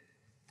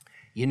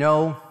 you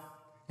know,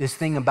 this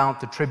thing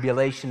about the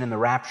tribulation and the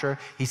rapture,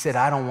 he said,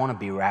 I don't want to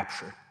be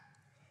raptured.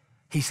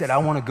 He said, I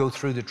want to go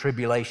through the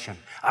tribulation.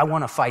 I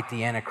want to fight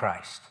the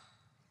Antichrist.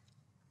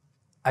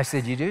 I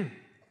said, you do?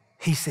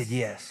 He said,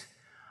 yes.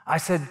 I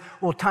said,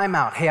 well, time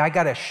out. Hey, I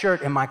got a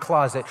shirt in my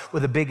closet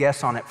with a big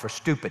S on it for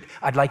stupid.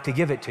 I'd like to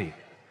give it to you.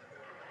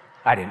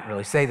 I didn't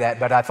really say that,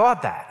 but I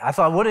thought that. I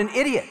thought, what an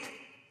idiot.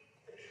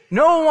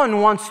 No one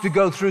wants to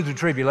go through the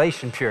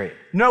tribulation period.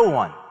 No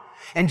one.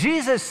 And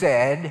Jesus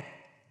said,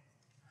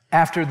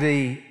 after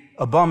the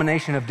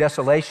abomination of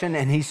desolation,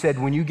 and he said,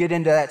 when you get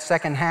into that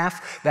second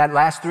half, that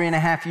last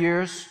 3.5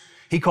 years,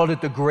 he called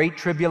it the Great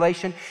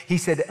Tribulation. He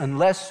said,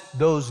 unless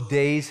those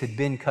days had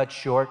been cut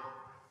short,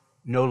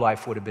 no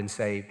life would have been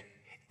saved.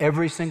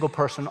 Every single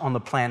person on the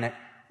planet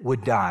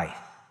would die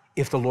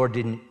if the Lord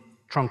didn't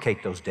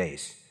truncate those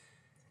days,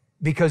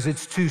 because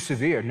it's too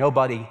severe.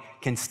 Nobody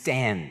can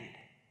stand.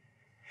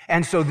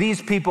 And so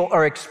these people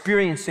are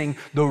experiencing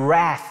the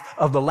wrath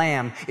of the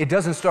Lamb. It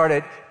doesn't start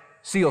at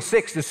seal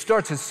 6, it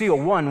starts at seal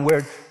 1,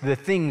 where the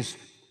things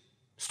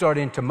start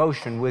into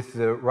motion with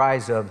the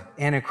rise of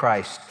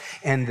Antichrist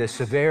and the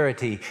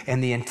severity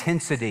and the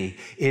intensity.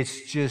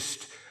 It's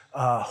just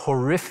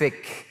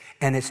horrific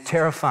and it's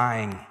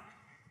terrifying.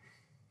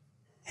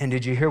 And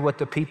did you hear what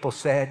the people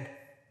said?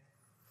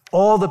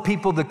 All the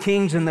people, the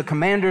kings and the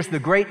commanders, the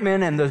great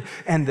men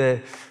and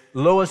the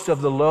lowest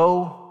of the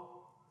low,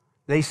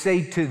 they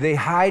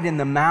hide in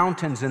the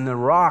mountains and the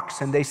rocks,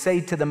 and they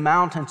say to the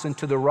mountains and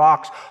to the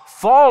rocks,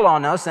 fall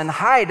on us and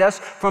hide us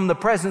from the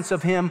presence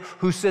of him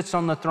who sits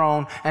on the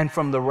throne and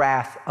from the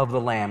wrath of the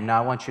Lamb.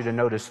 Now I want you to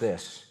notice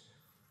this.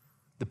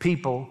 The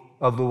people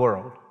of the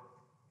world,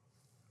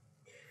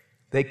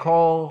 they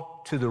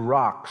call to the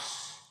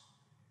rocks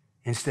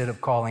instead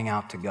of calling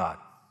out to God.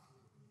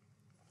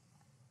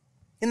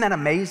 Isn't that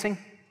amazing?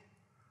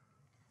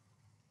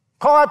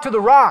 Call out to the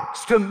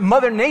rocks, to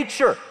Mother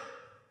Nature,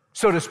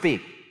 so to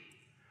speak.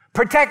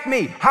 Protect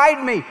me,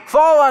 hide me,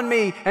 fall on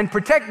me, and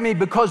protect me,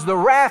 because the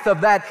wrath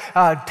of that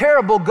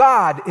terrible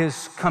God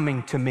is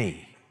coming to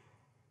me.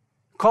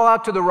 Call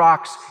out to the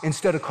rocks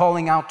instead of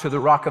calling out to the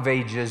Rock of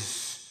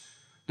Ages.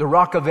 The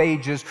Rock of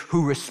Ages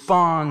who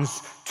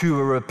responds to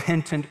a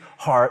repentant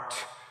heart.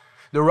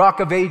 The Rock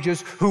of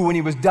Ages who, when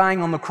he was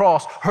dying on the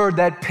cross, heard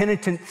that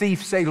penitent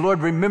thief say, Lord,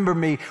 remember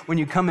me when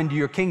you come into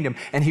your kingdom.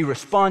 And he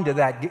responded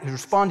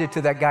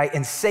to that guy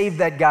and saved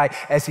that guy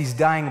as he's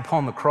dying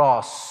upon the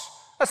cross.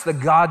 That's the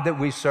God that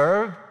we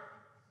serve.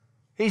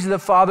 He's the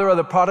Father of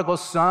the prodigal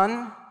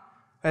son.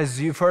 As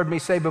you've heard me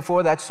say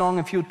before, that song,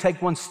 if you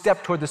take one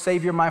step toward the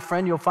Savior, my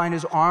friend, you'll find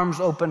his arms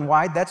open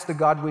wide. That's the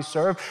God we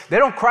serve. They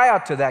don't cry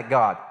out to that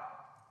God.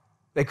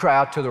 They cry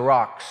out to the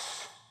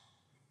rocks.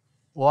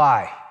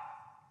 Why?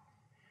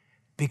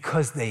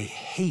 Because they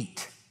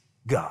hate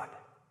God.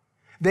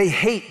 They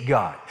hate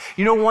God.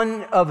 You know,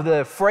 one of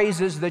the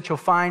phrases that you'll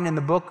find in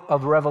the book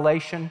of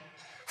Revelation,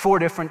 4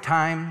 different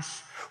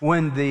times,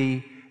 when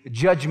the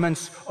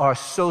judgments are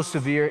so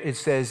severe, it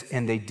says,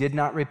 and they did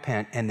not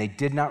repent, and they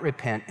did not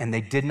repent, and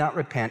they did not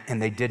repent,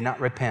 and they did not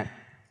repent.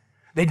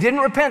 They didn't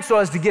repent so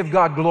as to give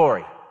God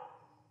glory.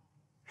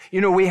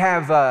 You know, we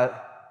have,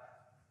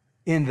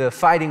 in the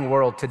fighting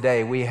world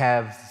today, we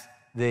have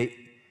the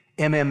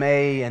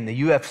MMA and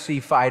the UFC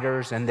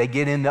fighters, and they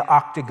get in the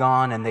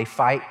octagon and they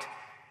fight.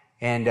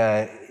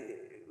 And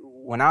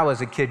when I was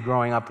a kid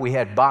growing up, we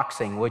had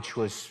boxing, which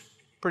was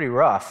pretty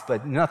rough,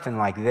 but nothing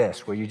like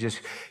this, where you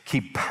just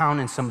keep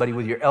pounding somebody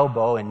with your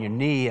elbow and your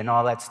knee and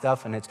all that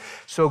stuff, and it's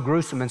so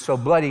gruesome and so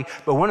bloody.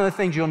 But one of the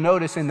things you'll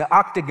notice in the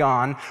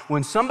octagon,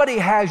 when somebody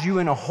has you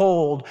in a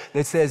hold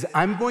that says,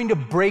 I'm going to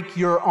break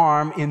your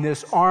arm in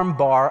this arm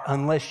bar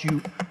unless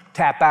you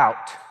tap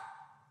out.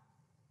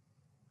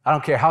 I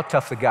don't care how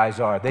tough the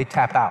guys are, they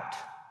tap out.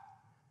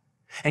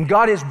 And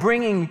God is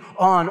bringing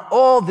on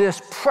all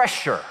this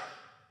pressure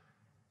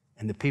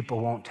and the people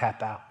won't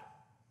tap out.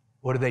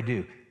 What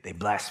do? They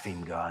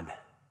blaspheme God.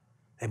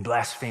 They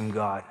blaspheme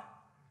God.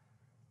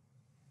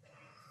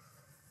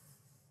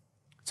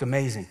 It's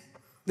amazing.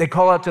 They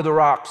call out to the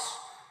rocks,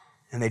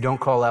 and they don't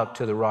call out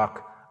to the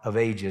rock of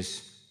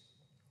ages.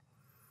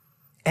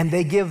 And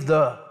they give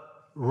the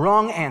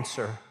wrong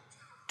answer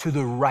to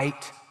the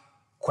right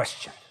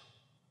question.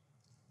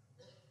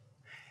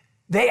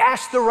 They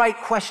ask the right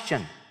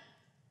question.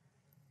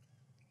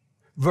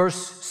 Verse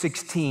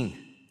 16.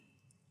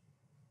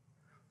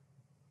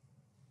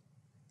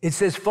 It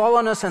says, fall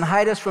on us and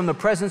hide us from the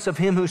presence of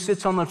him who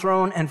sits on the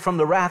throne and from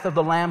the wrath of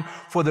the Lamb,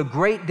 for the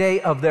great day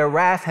of their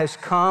wrath has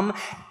come,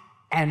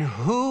 and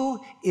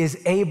who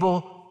is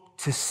able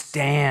to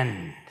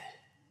stand?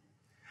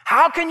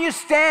 How can you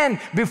stand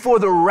before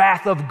the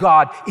wrath of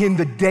God in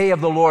the day of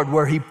the Lord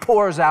where he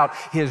pours out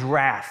his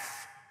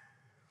wrath?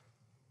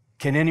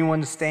 Can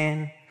anyone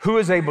stand? Who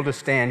is able to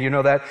stand? You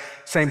know, that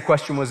same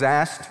question was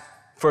asked,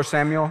 1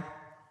 Samuel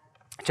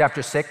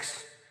chapter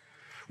 6.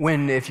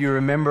 When, if you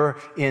remember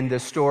in the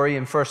story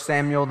in 1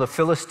 Samuel, the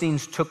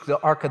Philistines took the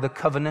Ark of the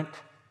Covenant.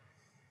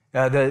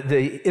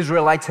 The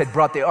Israelites had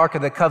brought the Ark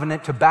of the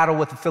Covenant to battle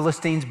with the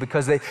Philistines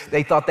because they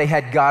thought they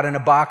had God in a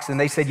box. And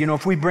they said, you know,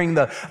 if we bring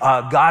the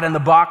God in the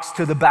box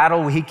to the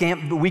battle, we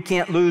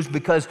can't lose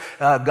because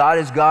God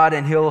is God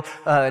and he'll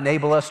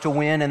enable us to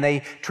win. And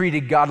they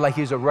treated God like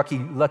he was a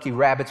lucky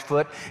rabbit's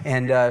foot.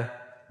 And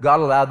God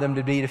allowed them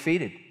to be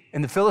defeated.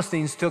 And the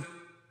Philistines took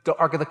the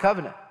Ark of the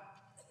Covenant.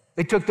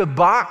 They took the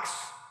box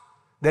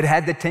that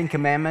had the 10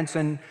 Commandments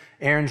and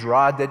Aaron's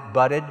rod that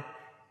budded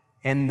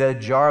and the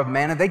jar of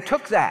manna. They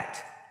took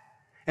that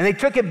and they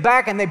took it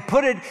back and they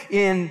put it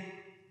in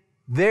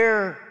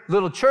their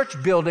little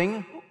church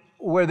building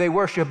where they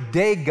worship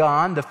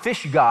Dagon, the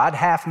fish god,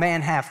 half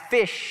man, half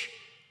fish.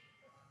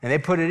 And they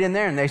put it in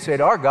there and they said,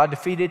 our God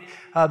defeated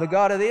the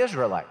God of the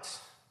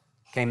Israelites.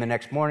 Came the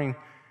next morning,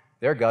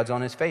 their God's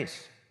on his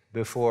face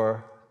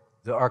before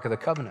the Ark of the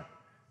Covenant.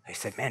 They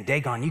said, man,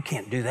 Dagon, you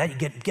can't do that.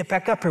 You get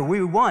back up here.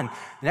 We won.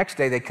 The next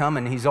day they come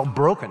and he's all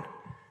broken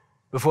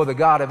before the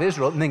God of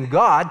Israel. And then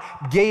God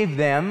gave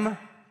them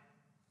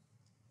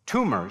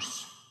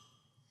tumors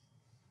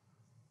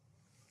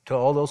to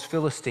all those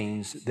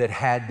Philistines that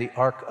had the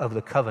Ark of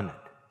the Covenant.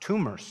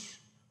 Tumors.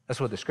 That's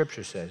what the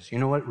scripture says. You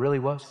know what it really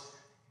was?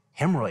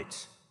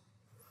 Hemorrhoids.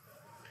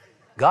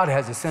 God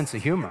has a sense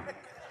of humor.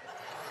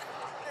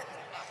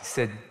 He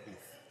said,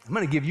 I'm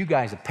going to give you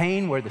guys a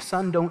pain where the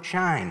sun don't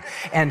shine.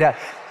 And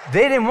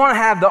they didn't want to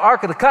have the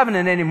Ark of the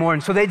Covenant anymore,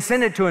 and so they'd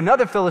send it to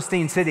another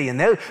Philistine city, and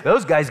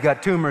those guys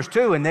got tumors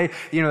too. And there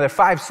are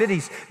 5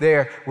 cities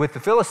there with the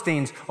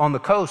Philistines on the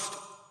coast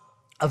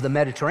of the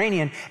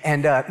Mediterranean.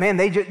 And man,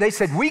 they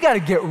said, we got to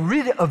get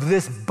rid of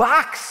this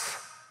box.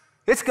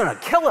 It's going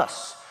to kill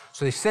us.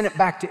 So they sent it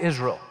back to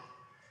Israel,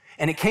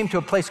 and it came to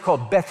a place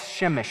called Beth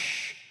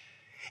Shemesh.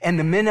 And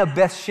the men of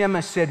Beth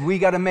Shemesh said, we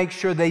got to make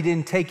sure they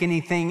didn't take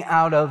anything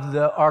out of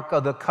the Ark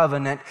of the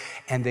Covenant.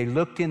 And they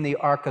looked in the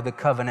Ark of the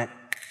Covenant,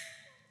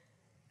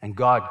 and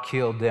God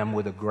killed them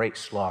with a great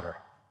slaughter.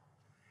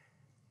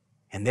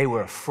 And they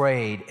were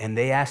afraid, and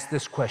they asked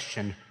this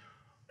question,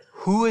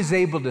 who is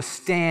able to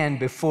stand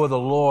before the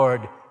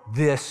Lord,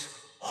 this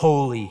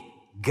holy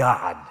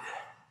God?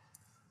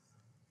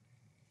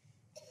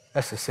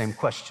 That's the same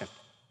question.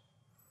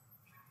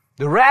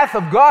 The wrath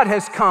of God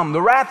has come,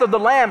 the wrath of the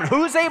Lamb.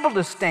 Who's able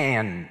to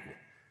stand?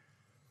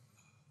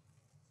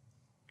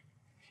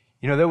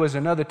 You know, there was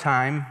another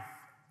time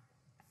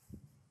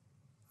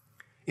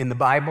in the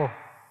Bible,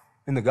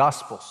 in the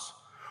Gospels,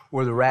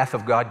 where the wrath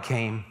of God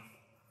came.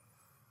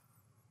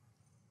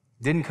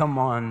 Didn't come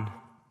on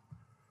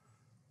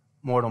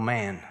mortal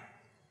man.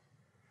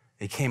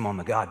 It came on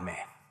the God-man.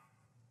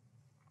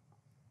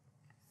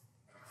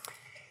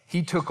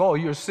 He took all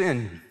your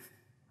sin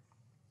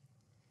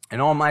and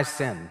all my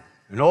sin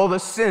and all the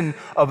sin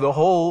of the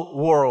whole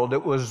world.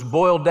 It was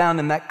boiled down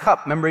in that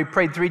cup. Remember, he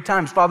prayed 3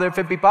 times, Father, if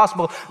it be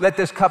possible, let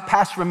this cup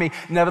pass from me.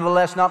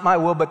 Nevertheless, not my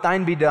will, but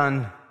thine be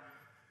done.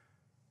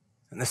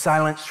 And the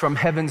silence from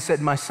heaven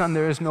said, my son,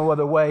 there is no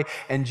other way.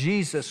 And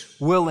Jesus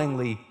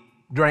willingly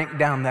drank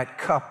down that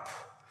cup,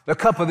 the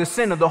cup of the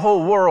sin of the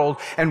whole world.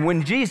 And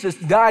when Jesus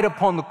died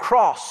upon the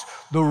cross,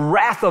 the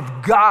wrath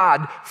of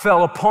God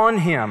fell upon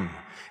him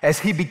as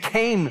he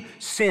became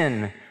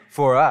sin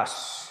for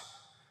us.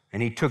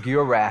 And he took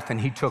your wrath,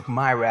 and he took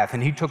my wrath,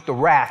 and he took the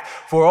wrath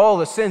for all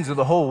the sins of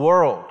the whole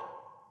world.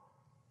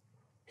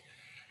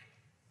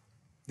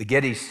 The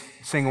Gettys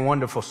sing a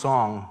wonderful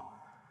song,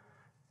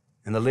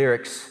 and the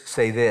lyrics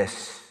say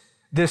this: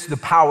 this, the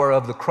power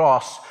of the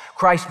cross.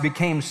 Christ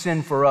became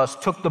sin for us,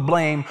 took the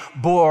blame,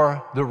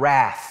 bore the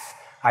wrath.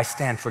 I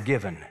stand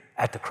forgiven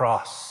at the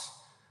cross.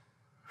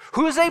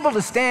 Who is able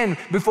to stand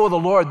before the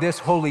Lord, this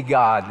holy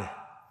God?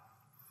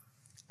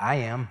 I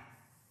am.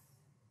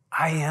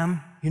 I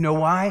am. You know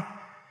why?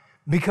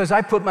 Because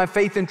I put my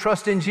faith and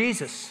trust in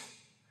Jesus.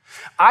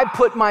 I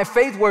put my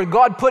faith where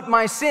God put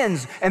my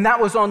sins, and that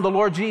was on the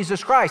Lord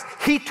Jesus Christ.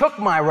 He took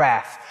my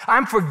wrath.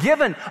 I'm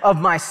forgiven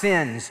of my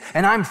sins,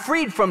 and I'm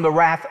freed from the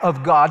wrath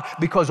of God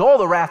because all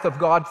the wrath of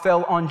God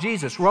fell on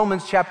Jesus.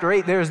 Romans chapter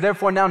 8, there is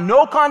therefore now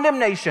no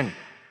condemnation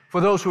for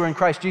those who are in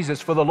Christ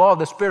Jesus. For the law of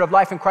the Spirit of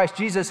life in Christ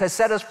Jesus has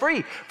set us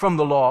free from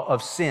the law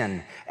of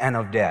sin and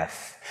of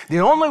death. The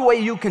only way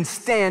you can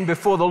stand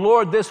before the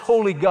Lord, this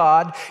holy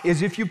God,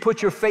 is if you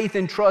put your faith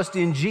and trust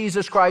in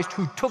Jesus Christ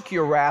who took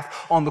your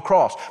wrath on the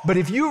cross. But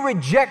if you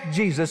reject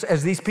Jesus,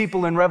 as these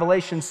people in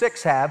Revelation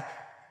 6 have,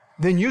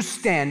 then you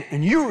stand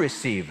and you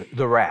receive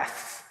the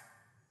wrath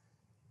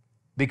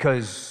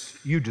because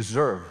you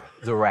deserve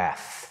the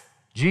wrath.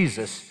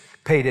 Jesus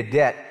paid a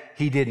debt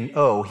he didn't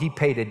owe. He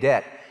paid a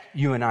debt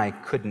you and I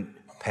couldn't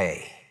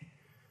pay.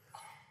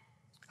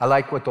 I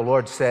like what the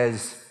Lord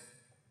says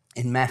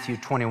in Matthew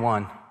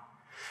 21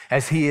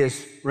 as he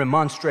is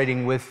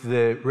remonstrating with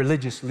the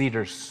religious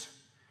leaders.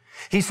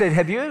 He said,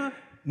 have you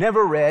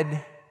never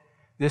read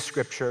this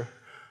scripture?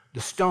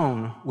 The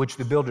stone which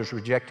the builders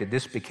rejected,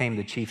 this became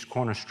the chief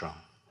cornerstone.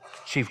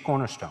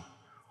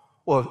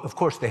 Well, of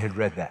course they had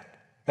read that.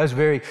 That's a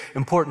very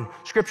important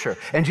scripture.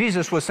 And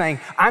Jesus was saying,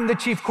 I'm the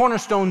chief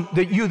cornerstone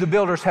that you, the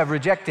builders, have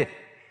rejected.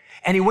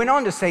 And he went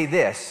on to say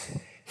this.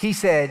 He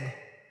said,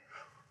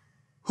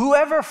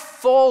 whoever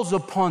falls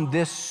upon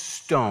this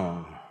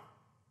stone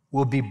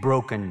will be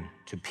broken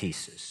to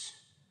pieces.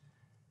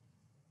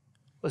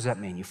 What does that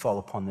mean, you fall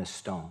upon this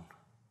stone?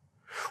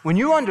 When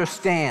you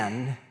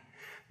understand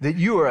that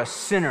you are a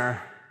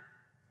sinner,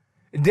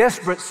 a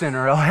desperate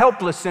sinner, a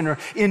helpless sinner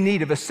in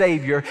need of a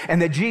Savior,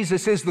 and that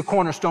Jesus is the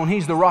cornerstone,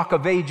 He's the rock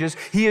of ages,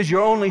 He is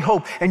your only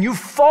hope, and you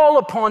fall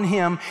upon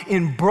Him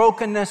in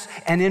brokenness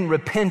and in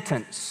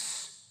repentance,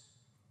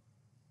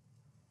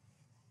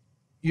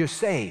 you're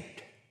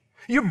saved.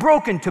 You're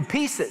broken to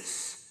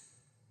pieces,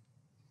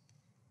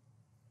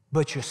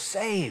 but you're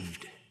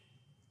saved.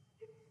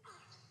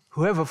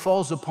 Whoever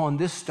falls upon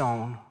this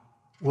stone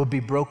will be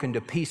broken to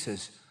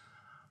pieces,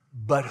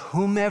 but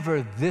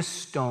whomever this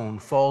stone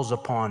falls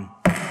upon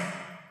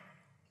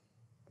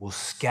will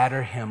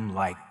scatter him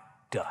like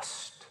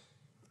dust.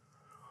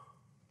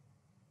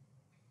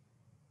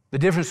 The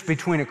difference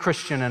between a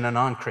Christian and a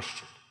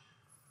non-Christian.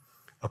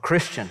 A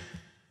Christian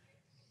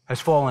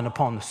has fallen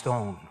upon the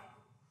stone.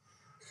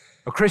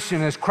 A Christian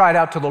has cried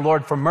out to the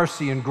Lord for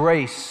mercy and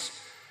grace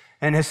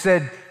and has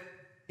said,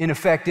 in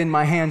effect, in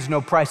my hands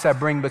no price I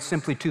bring, but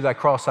simply to thy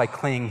cross I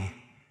cling.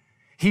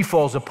 He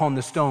falls upon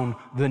the stone.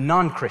 The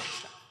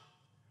non-Christian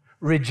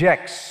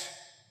rejects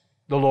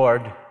the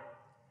Lord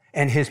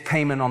and His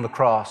payment on the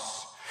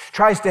cross,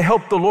 tries to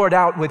help the Lord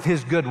out with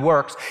his good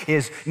works,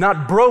 is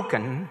not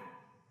broken,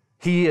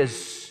 he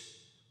is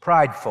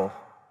prideful,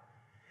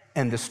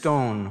 and the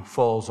stone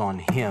falls on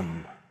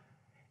him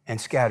and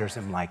scatters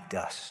him like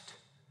dust.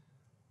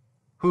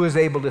 Who is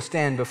able to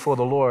stand before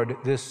the Lord,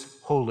 this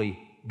holy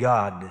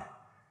God?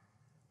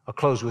 I'll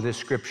close with this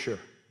scripture.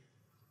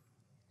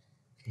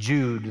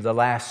 Jude, the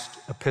last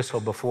epistle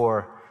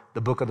before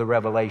the book of the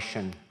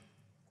Revelation,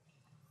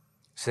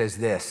 says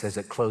this as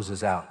it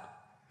closes out.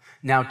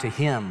 Now to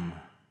Him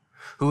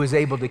who is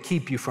able to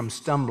keep you from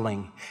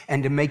stumbling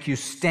and to make you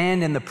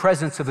stand in the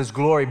presence of His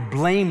glory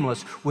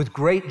blameless with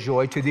great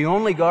joy, to the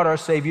only God our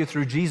Savior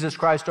through Jesus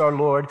Christ our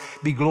Lord,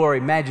 be glory,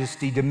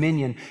 majesty,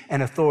 dominion,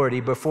 and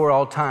authority before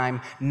all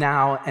time,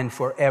 now and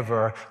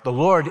forever. The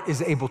Lord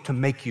is able to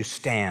make you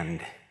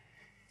stand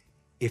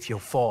if you'll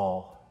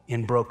fall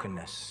in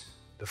brokenness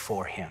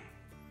before Him.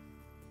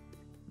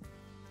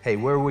 Hey,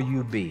 where will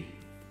you be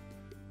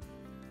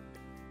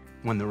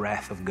when the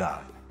wrath of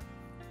God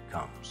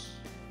comes?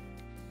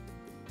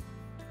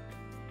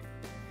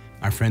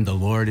 My friend, the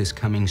Lord is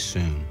coming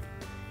soon,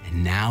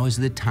 and now is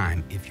the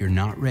time, if you're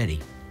not ready,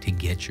 to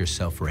get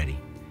yourself ready.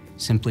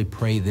 Simply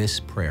pray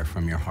this prayer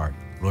from your heart.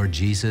 Lord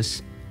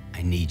Jesus,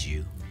 I need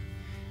you.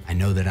 I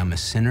know that I'm a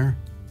sinner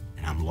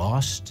and I'm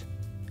lost.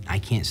 And I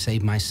can't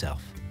save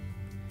myself.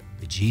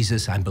 But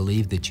Jesus, I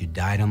believe that you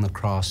died on the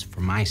cross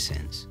for my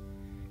sins,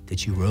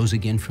 that you rose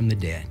again from the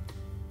dead,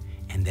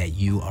 and that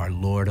you are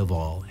Lord of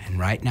all. And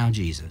right now,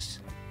 Jesus,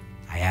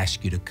 I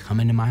ask you to come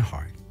into my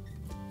heart.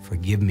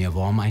 Forgive me of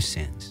all my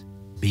sins.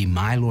 Be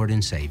my Lord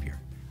and Savior.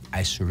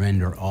 I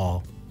surrender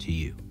all to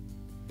you.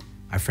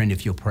 My friend,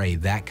 if you'll pray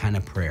that kind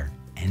of prayer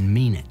and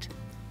mean it,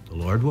 the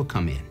Lord will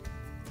come in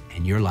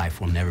and your life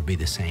will never be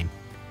the same.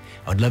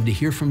 I would love to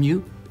hear from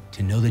you,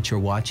 to know that you're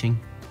watching,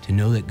 to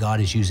know that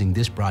God is using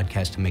this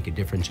broadcast to make a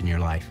difference in your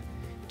life,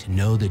 to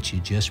know that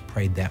you just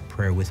prayed that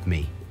prayer with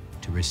me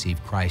to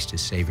receive Christ as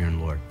Savior and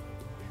Lord.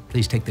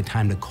 Please take the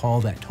time to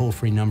call that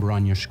toll-free number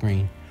on your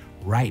screen.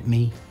 Write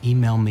me,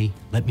 email me,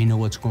 let me know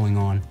what's going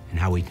on and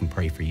how we can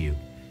pray for you.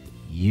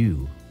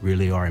 You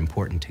really are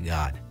important to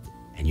God,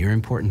 and you're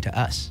important to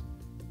us,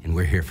 and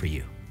we're here for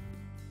you.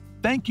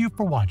 Thank you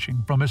for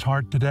watching From His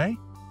Heart Today,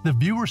 the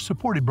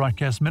viewer-supported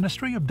broadcast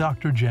ministry of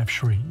Dr. Jeff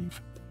Schreve,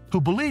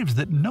 who believes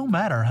that no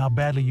matter how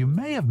badly you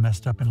may have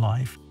messed up in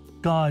life,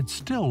 God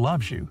still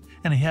loves you,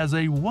 and He has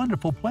a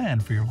wonderful plan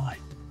for your life.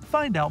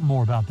 Find out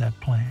more about that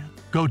plan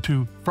Go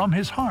to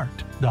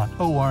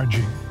fromhisheart.org.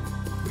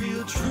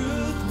 Real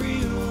truth,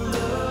 real